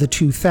rest of the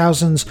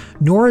 2000s,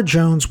 Norah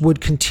Jones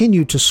would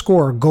continue to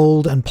score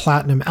gold and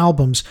platinum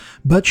albums,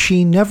 but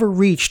she never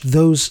reached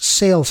those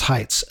sales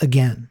heights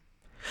again.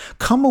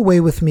 Come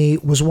Away With Me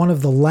was one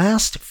of the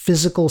last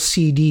physical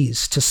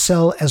CDs to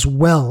sell as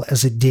well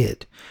as it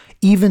did.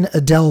 Even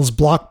Adele's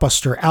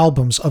blockbuster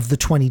albums of the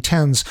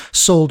 2010s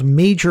sold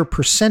major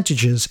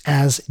percentages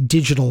as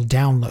digital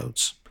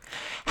downloads.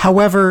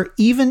 However,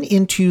 even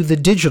into the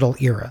digital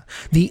era,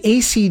 the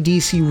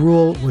AC/DC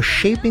rule was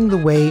shaping the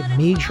way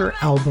major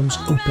albums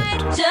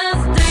opened.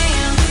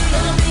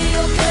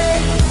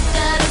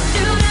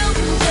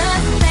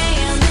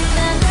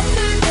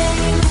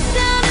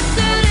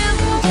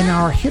 In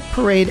our Hit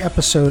Parade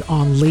episode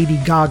on Lady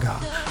Gaga,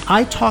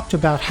 I talked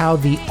about how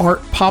the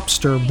art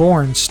popster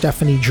born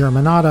Stefani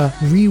Germanotta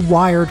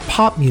rewired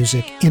pop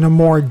music in a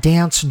more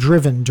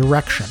dance-driven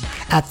direction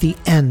at the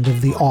end of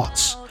the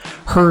aughts.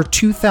 Her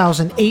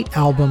 2008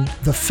 album,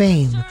 The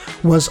Fame,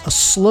 was a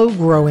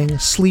slow-growing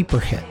sleeper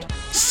hit,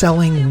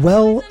 selling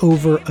well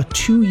over a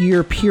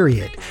 2-year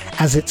period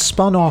as it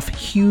spun off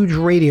huge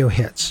radio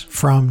hits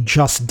from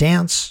Just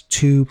Dance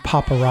to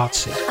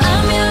Paparazzi.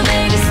 I'm your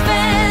biggest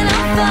fan,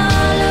 I'll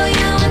follow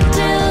you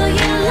until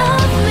you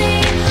love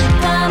me,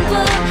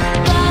 Paparazzi.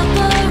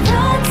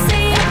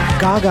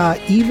 Gaga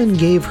even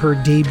gave her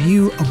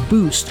debut a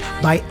boost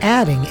by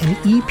adding an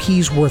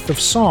EP's worth of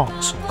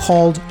songs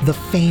called The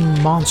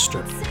Fame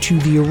Monster to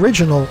the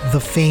original The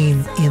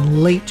Fame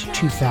in late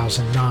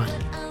 2009.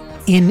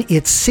 In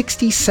its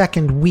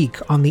 62nd week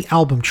on the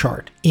album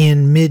chart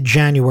in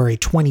mid-January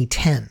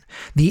 2010,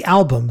 the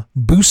album,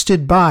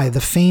 boosted by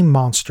the Fame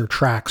Monster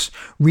tracks,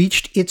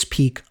 reached its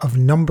peak of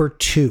number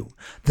 2.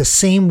 The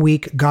same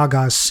week,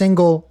 Gaga's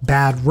single,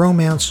 Bad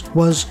Romance,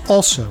 was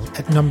also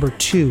at number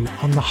 2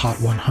 on the Hot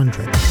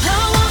 100.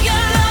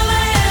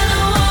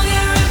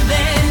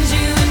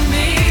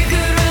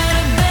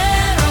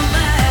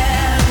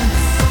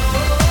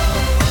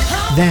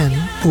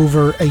 Then,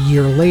 over a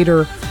year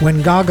later,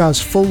 when Gaga's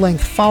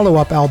full-length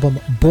follow-up album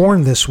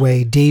Born This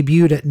Way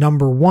debuted at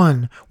number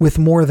 1 with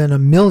more than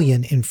 1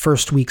 million in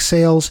first-week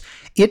sales,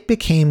 it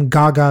became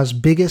Gaga's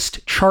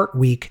biggest chart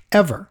week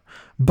ever.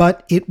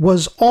 But it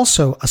was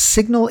also a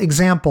signal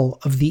example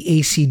of the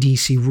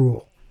AC/DC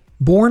rule.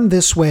 Born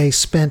This Way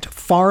spent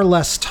far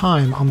less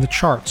time on the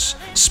charts,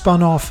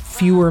 spun off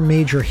fewer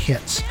major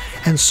hits,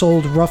 and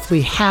sold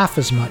roughly half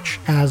as much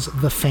as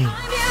The Fame.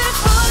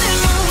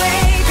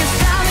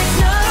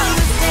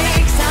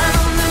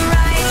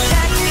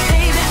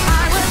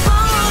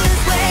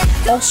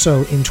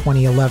 Also in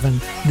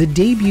 2011, the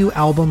debut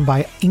album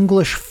by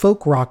English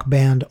folk rock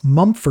band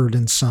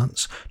Mumford &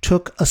 Sons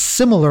took a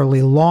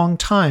similarly long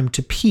time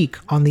to peak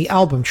on the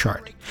album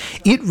chart.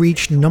 It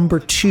reached number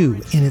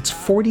 2 in its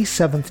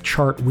 47th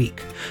chart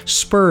week,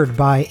 spurred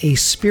by a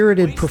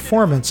spirited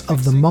performance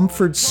of the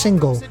Mumford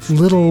single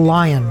Little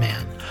Lion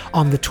Man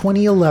on the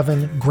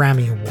 2011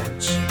 Grammy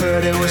Awards.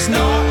 But it was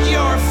not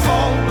your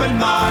fault but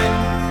mine,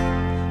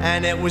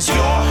 and it was your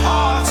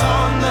heart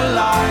on the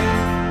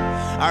line.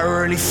 I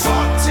really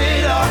fucked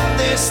it up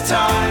this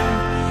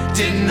time,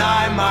 didn't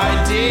I,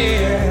 my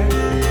dear?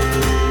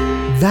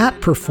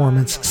 That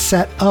performance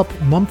set up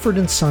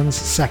Mumford & Sons'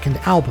 second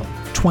album,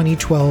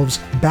 2012's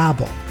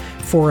Babel,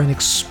 for an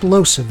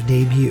explosive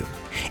debut.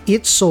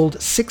 It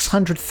sold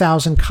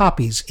 600,000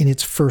 copies in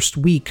its first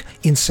week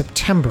in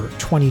September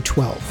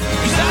 2012.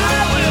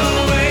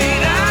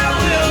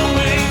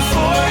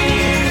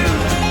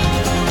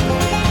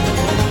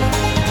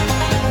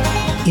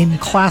 In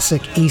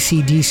classic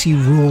AC/DC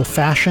rule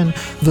fashion,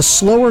 the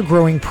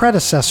slower-growing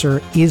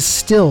predecessor is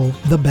still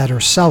the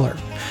better seller.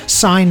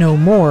 Sigh No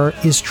More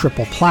is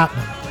triple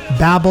platinum,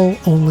 Babel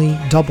only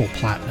double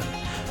platinum.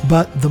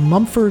 But the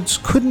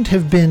Mumfords couldn't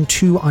have been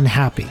too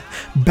unhappy.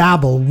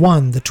 Babel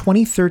won the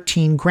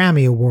 2013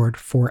 Grammy Award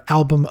for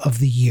Album of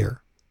the Year.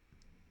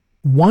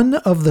 One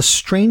of the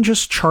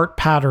strangest chart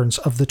patterns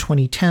of the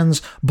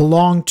 2010s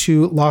belonged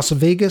to Las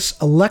Vegas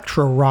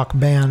electro-rock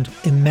band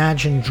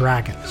Imagine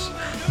Dragons.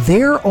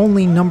 Their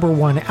only number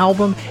 1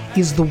 album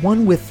is the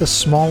one with the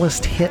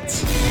smallest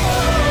hits.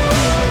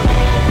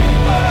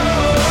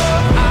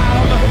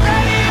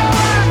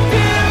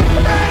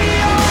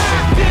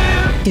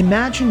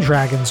 Imagine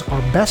Dragons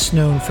are best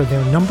known for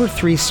their number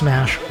 3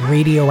 smash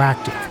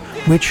Radioactive,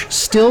 which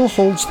still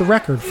holds the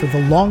record for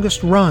the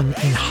longest run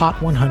in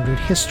Hot 100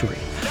 history,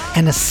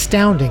 an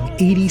astounding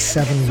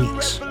 87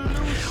 weeks.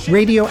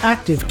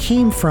 Radioactive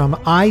came from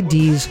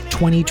ID's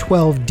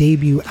 2012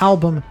 debut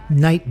album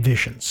Night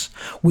Visions,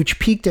 which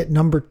peaked at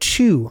number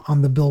 2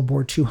 on the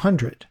Billboard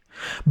 200.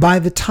 By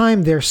the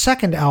time their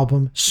second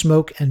album,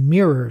 Smoke and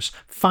Mirrors,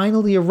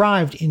 finally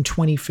arrived in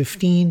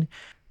 2015,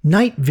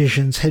 Night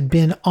Visions had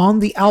been on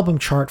the album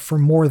chart for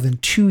more than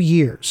 2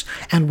 years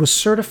and was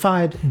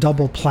certified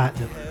double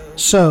platinum.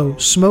 So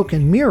Smoke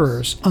and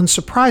Mirrors,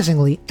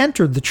 unsurprisingly,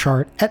 entered the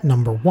chart at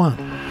number 1.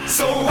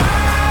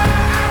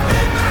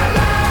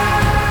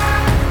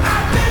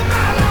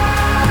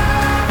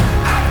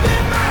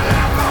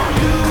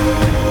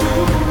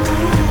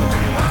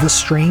 The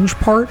strange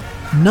part?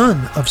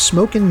 None of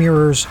Smoke and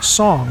Mirrors'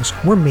 songs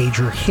were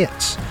major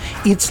hits.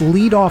 Its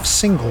lead-off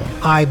single,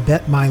 I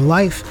Bet My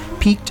Life,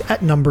 peaked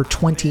at number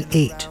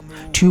 28.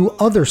 2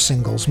 other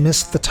singles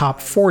missed the top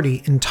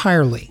 40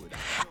 entirely.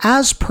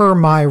 As per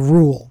my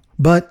rule,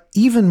 but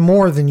even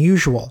more than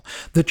usual,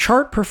 the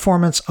chart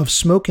performance of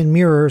Smoke and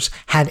Mirrors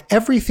had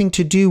everything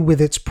to do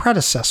with its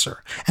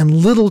predecessor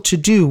and little to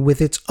do with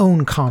its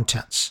own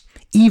contents.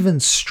 Even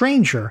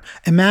stranger,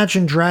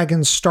 Imagine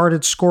Dragons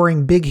started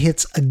scoring big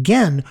hits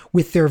again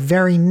with their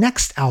very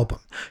next album,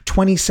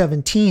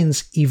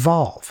 2017's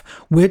Evolve,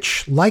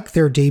 which, like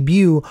their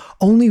debut,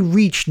 only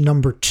reached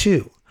number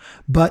 2.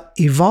 But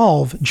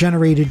Evolve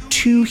generated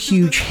 2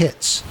 huge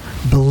hits,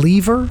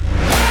 Believer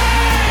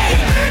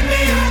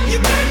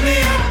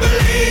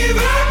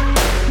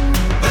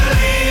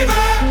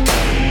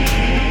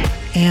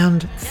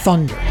and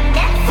Thunder.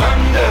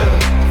 Thunder,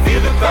 feel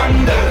the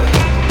thunder.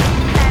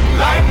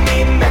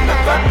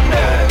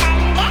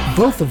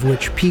 Both of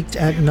which peaked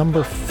at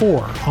number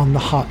 4 on the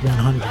Hot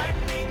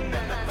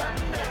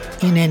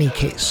 100. In any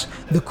case,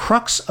 the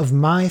crux of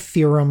my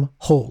theorem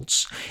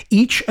holds.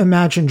 Each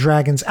Imagine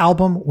Dragons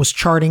album was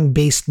charting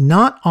based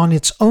not on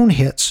its own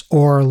hits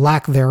or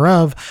lack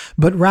thereof,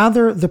 but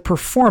rather the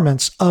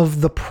performance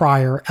of the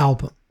prior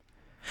album.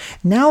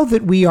 Now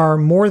that we are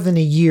more than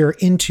a year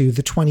into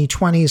the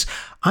 2020s,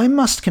 I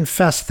must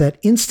confess that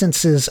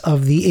instances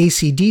of the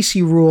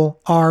AC/DC rule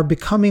are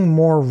becoming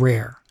more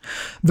rare.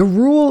 The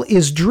rule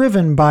is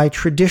driven by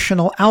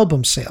traditional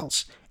album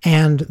sales,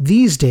 and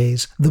these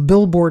days, the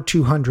Billboard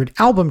 200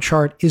 album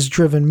chart is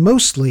driven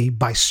mostly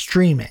by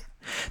streaming.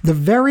 The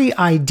very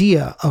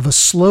idea of a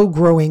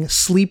slow-growing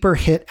sleeper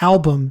hit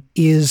album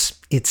is,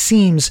 it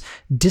seems,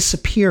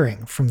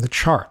 disappearing from the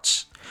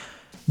charts.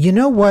 You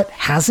know what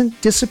hasn't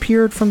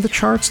disappeared from the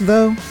charts,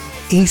 though?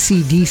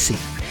 AC/DC.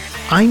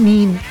 I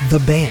mean the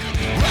band.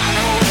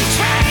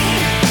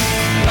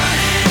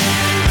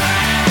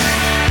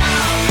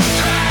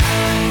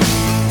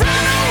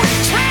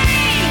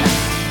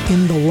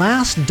 In the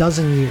last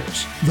dozen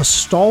years, the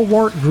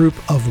stalwart group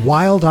of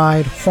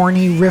wild-eyed,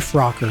 horny riff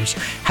rockers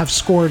have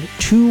scored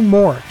 2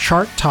 more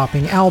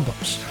chart-topping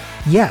albums.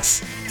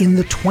 Yes, in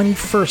the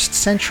 21st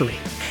century.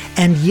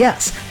 And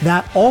yes,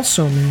 that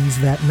also means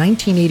that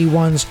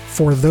 1981's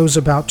For Those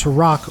About to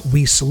Rock,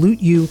 We Salute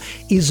You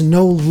is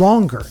no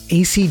longer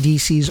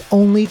AC/DC's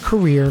only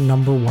career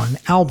number 1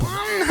 album.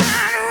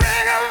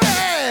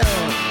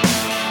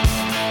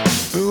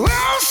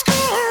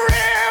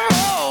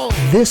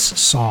 This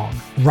song,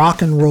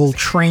 Rock and Roll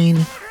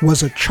Train,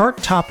 was a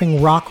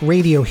chart-topping rock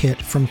radio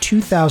hit from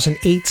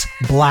 2008's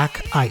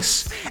Black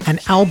Ice, an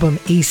album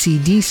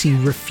AC/DC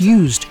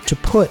refused to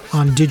put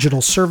on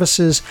digital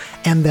services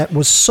and that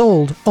was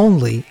sold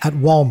only at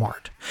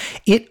Walmart.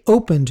 It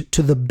opened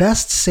to the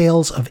best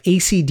sales of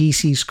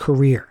AC/DC's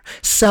career,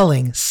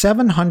 selling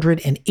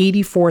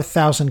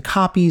 784,000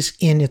 copies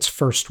in its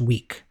first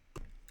week.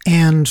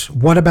 And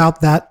what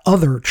about that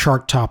other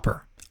chart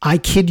topper? I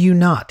kid you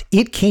not,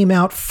 it came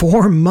out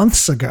 4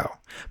 months ago.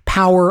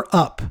 Power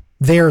Up,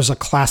 there's a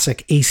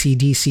classic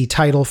AC/DC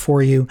title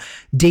for you,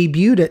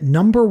 debuted at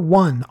number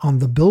 1 on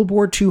the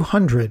Billboard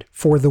 200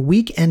 for the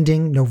week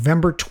ending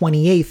November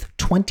 28th,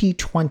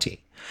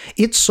 2020.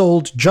 It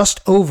sold just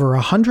over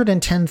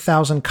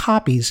 110,000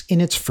 copies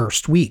in its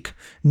first week.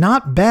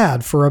 Not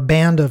bad for a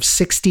band of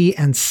 60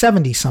 and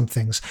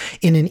 70-somethings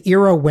in an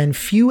era when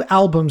few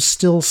albums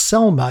still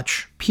sell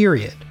much,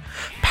 period.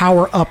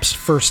 Power Up's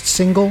first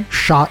single,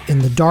 Shot in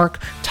the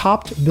Dark,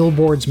 topped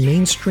Billboard's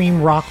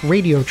mainstream rock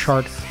radio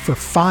chart for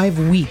 5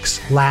 weeks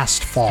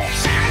last fall.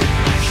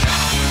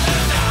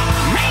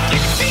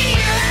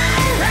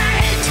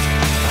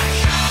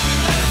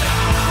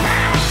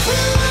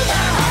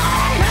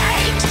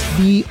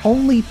 The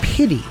only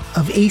pity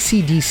of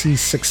AC/DC's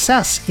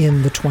success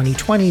in the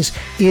 2020s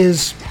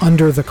is,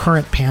 under the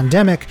current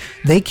pandemic,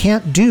 they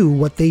can't do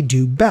what they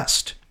do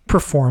best,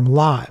 perform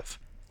live.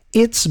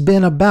 It's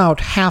been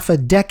about half a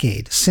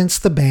decade since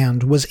the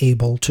band was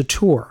able to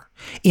tour.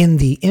 In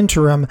the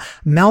interim,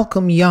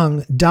 Malcolm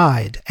Young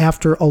died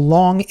after a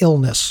long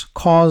illness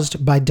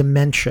caused by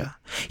dementia.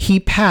 He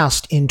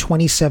passed in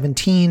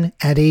 2017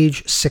 at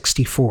age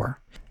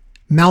 64.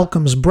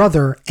 Malcolm's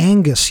brother,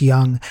 Angus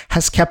Young,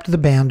 has kept the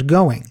band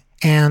going,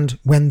 And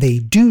when they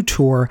do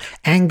tour,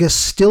 Angus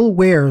still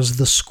wears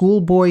the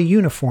schoolboy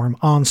uniform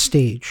on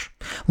stage.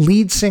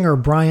 Lead singer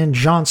Brian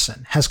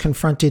Johnson has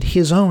confronted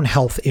his own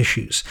health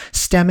issues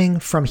stemming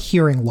from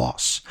hearing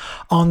loss.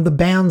 On the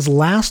band's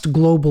last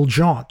global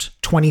jaunt,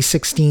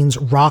 2016's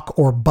Rock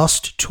or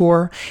Bust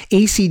tour,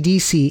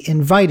 AC/DC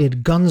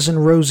invited Guns N'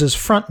 Roses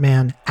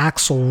frontman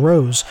Axl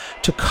Rose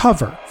to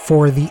cover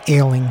for the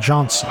ailing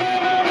Johnson.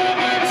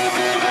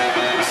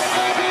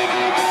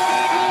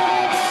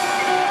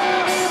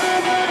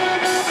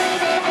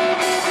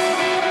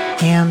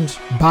 And,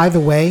 by the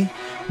way,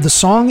 the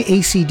song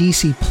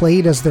AC/DC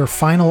played as their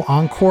final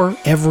encore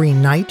every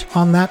night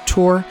on that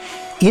tour,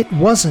 it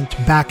wasn't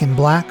Back in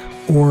Black,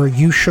 or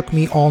You Shook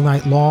Me All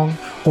Night Long,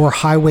 or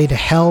Highway to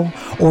Hell,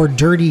 or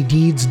Dirty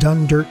Deeds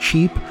Done Dirt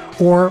Cheap,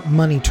 or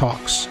Money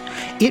Talks.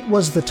 It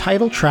was the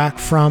title track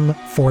from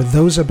For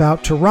Those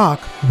About to Rock,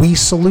 We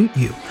Salute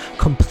You,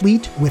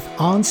 complete with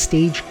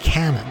onstage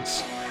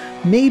cannons.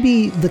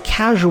 Maybe the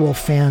casual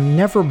fan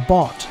never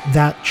bought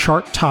that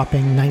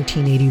chart-topping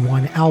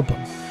 1981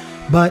 album,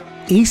 but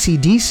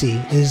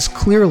AC/DC is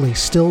clearly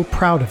still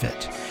proud of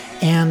it,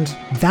 and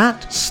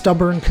that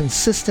stubborn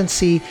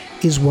consistency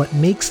is what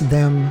makes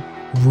them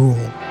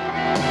rule.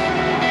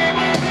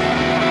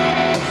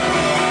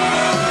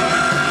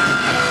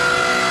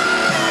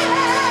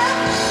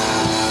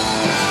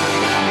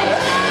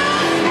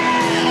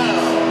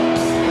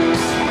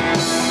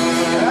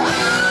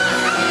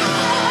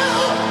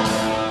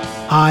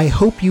 I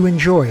hope you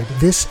enjoyed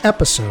this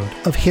episode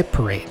of Hit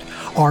Parade.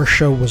 Our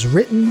show was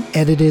written,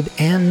 edited,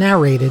 and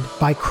narrated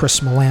by Chris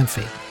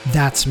Molanphy.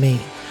 That's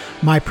me.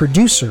 My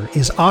producer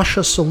is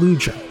Asha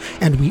Saluja,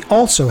 and we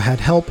also had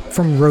help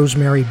from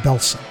Rosemary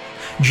Belson.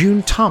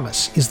 June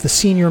Thomas is the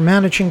senior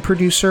managing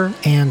producer,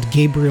 and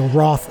Gabriel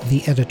Roth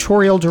the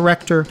editorial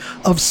director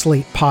of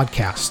Slate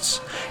Podcasts.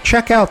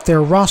 Check out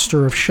their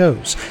roster of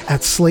shows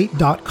at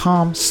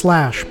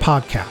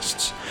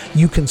slate.com/podcasts.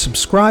 You can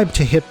subscribe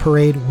to Hit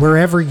Parade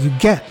wherever you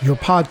get your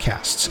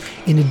podcasts,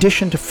 in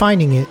addition to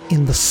finding it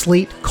in the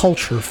Slate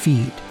Culture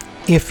feed.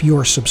 If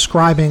you're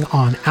subscribing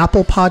on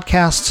Apple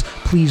Podcasts,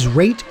 please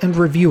rate and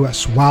review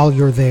us while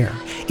you're there.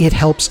 It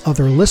helps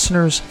other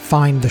listeners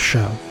find the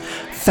show.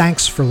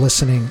 Thanks for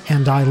listening,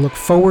 and I look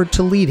forward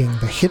to leading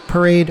the Hit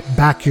Parade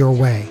back your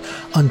way.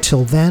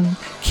 Until then,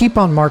 keep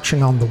on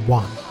marching on the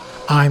one.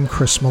 I'm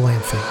Chris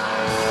Molanphy.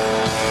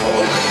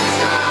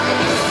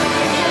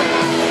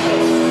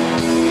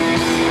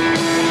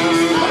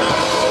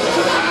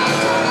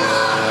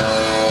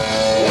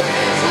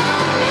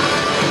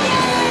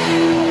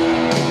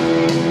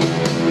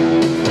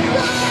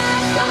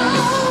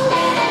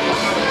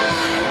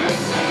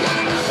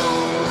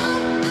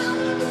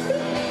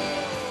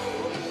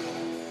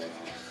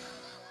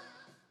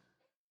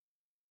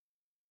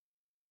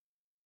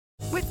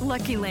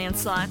 Lucky Land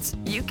Slots,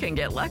 you can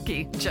get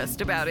lucky just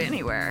about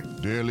anywhere.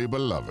 Dearly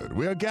beloved,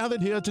 we are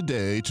gathered here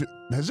today to...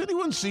 Has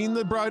anyone seen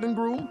the bride and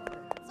groom?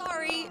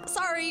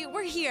 Sorry,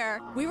 we're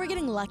here. We were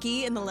getting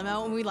lucky in the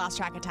limo and we lost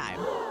track of time.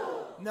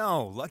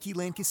 No, Lucky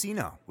Land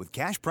Casino, with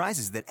cash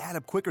prizes that add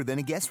up quicker than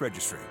a guest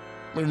registry.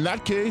 In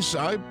that case,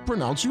 I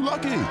pronounce you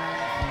lucky.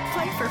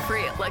 Play for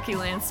free at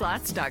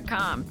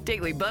LuckyLandSlots.com.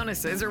 Daily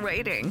bonuses are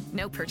waiting.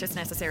 No purchase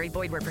necessary.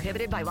 Void where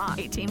prohibited by law.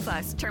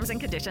 18+. Terms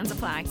and conditions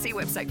apply. See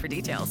website for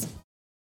details.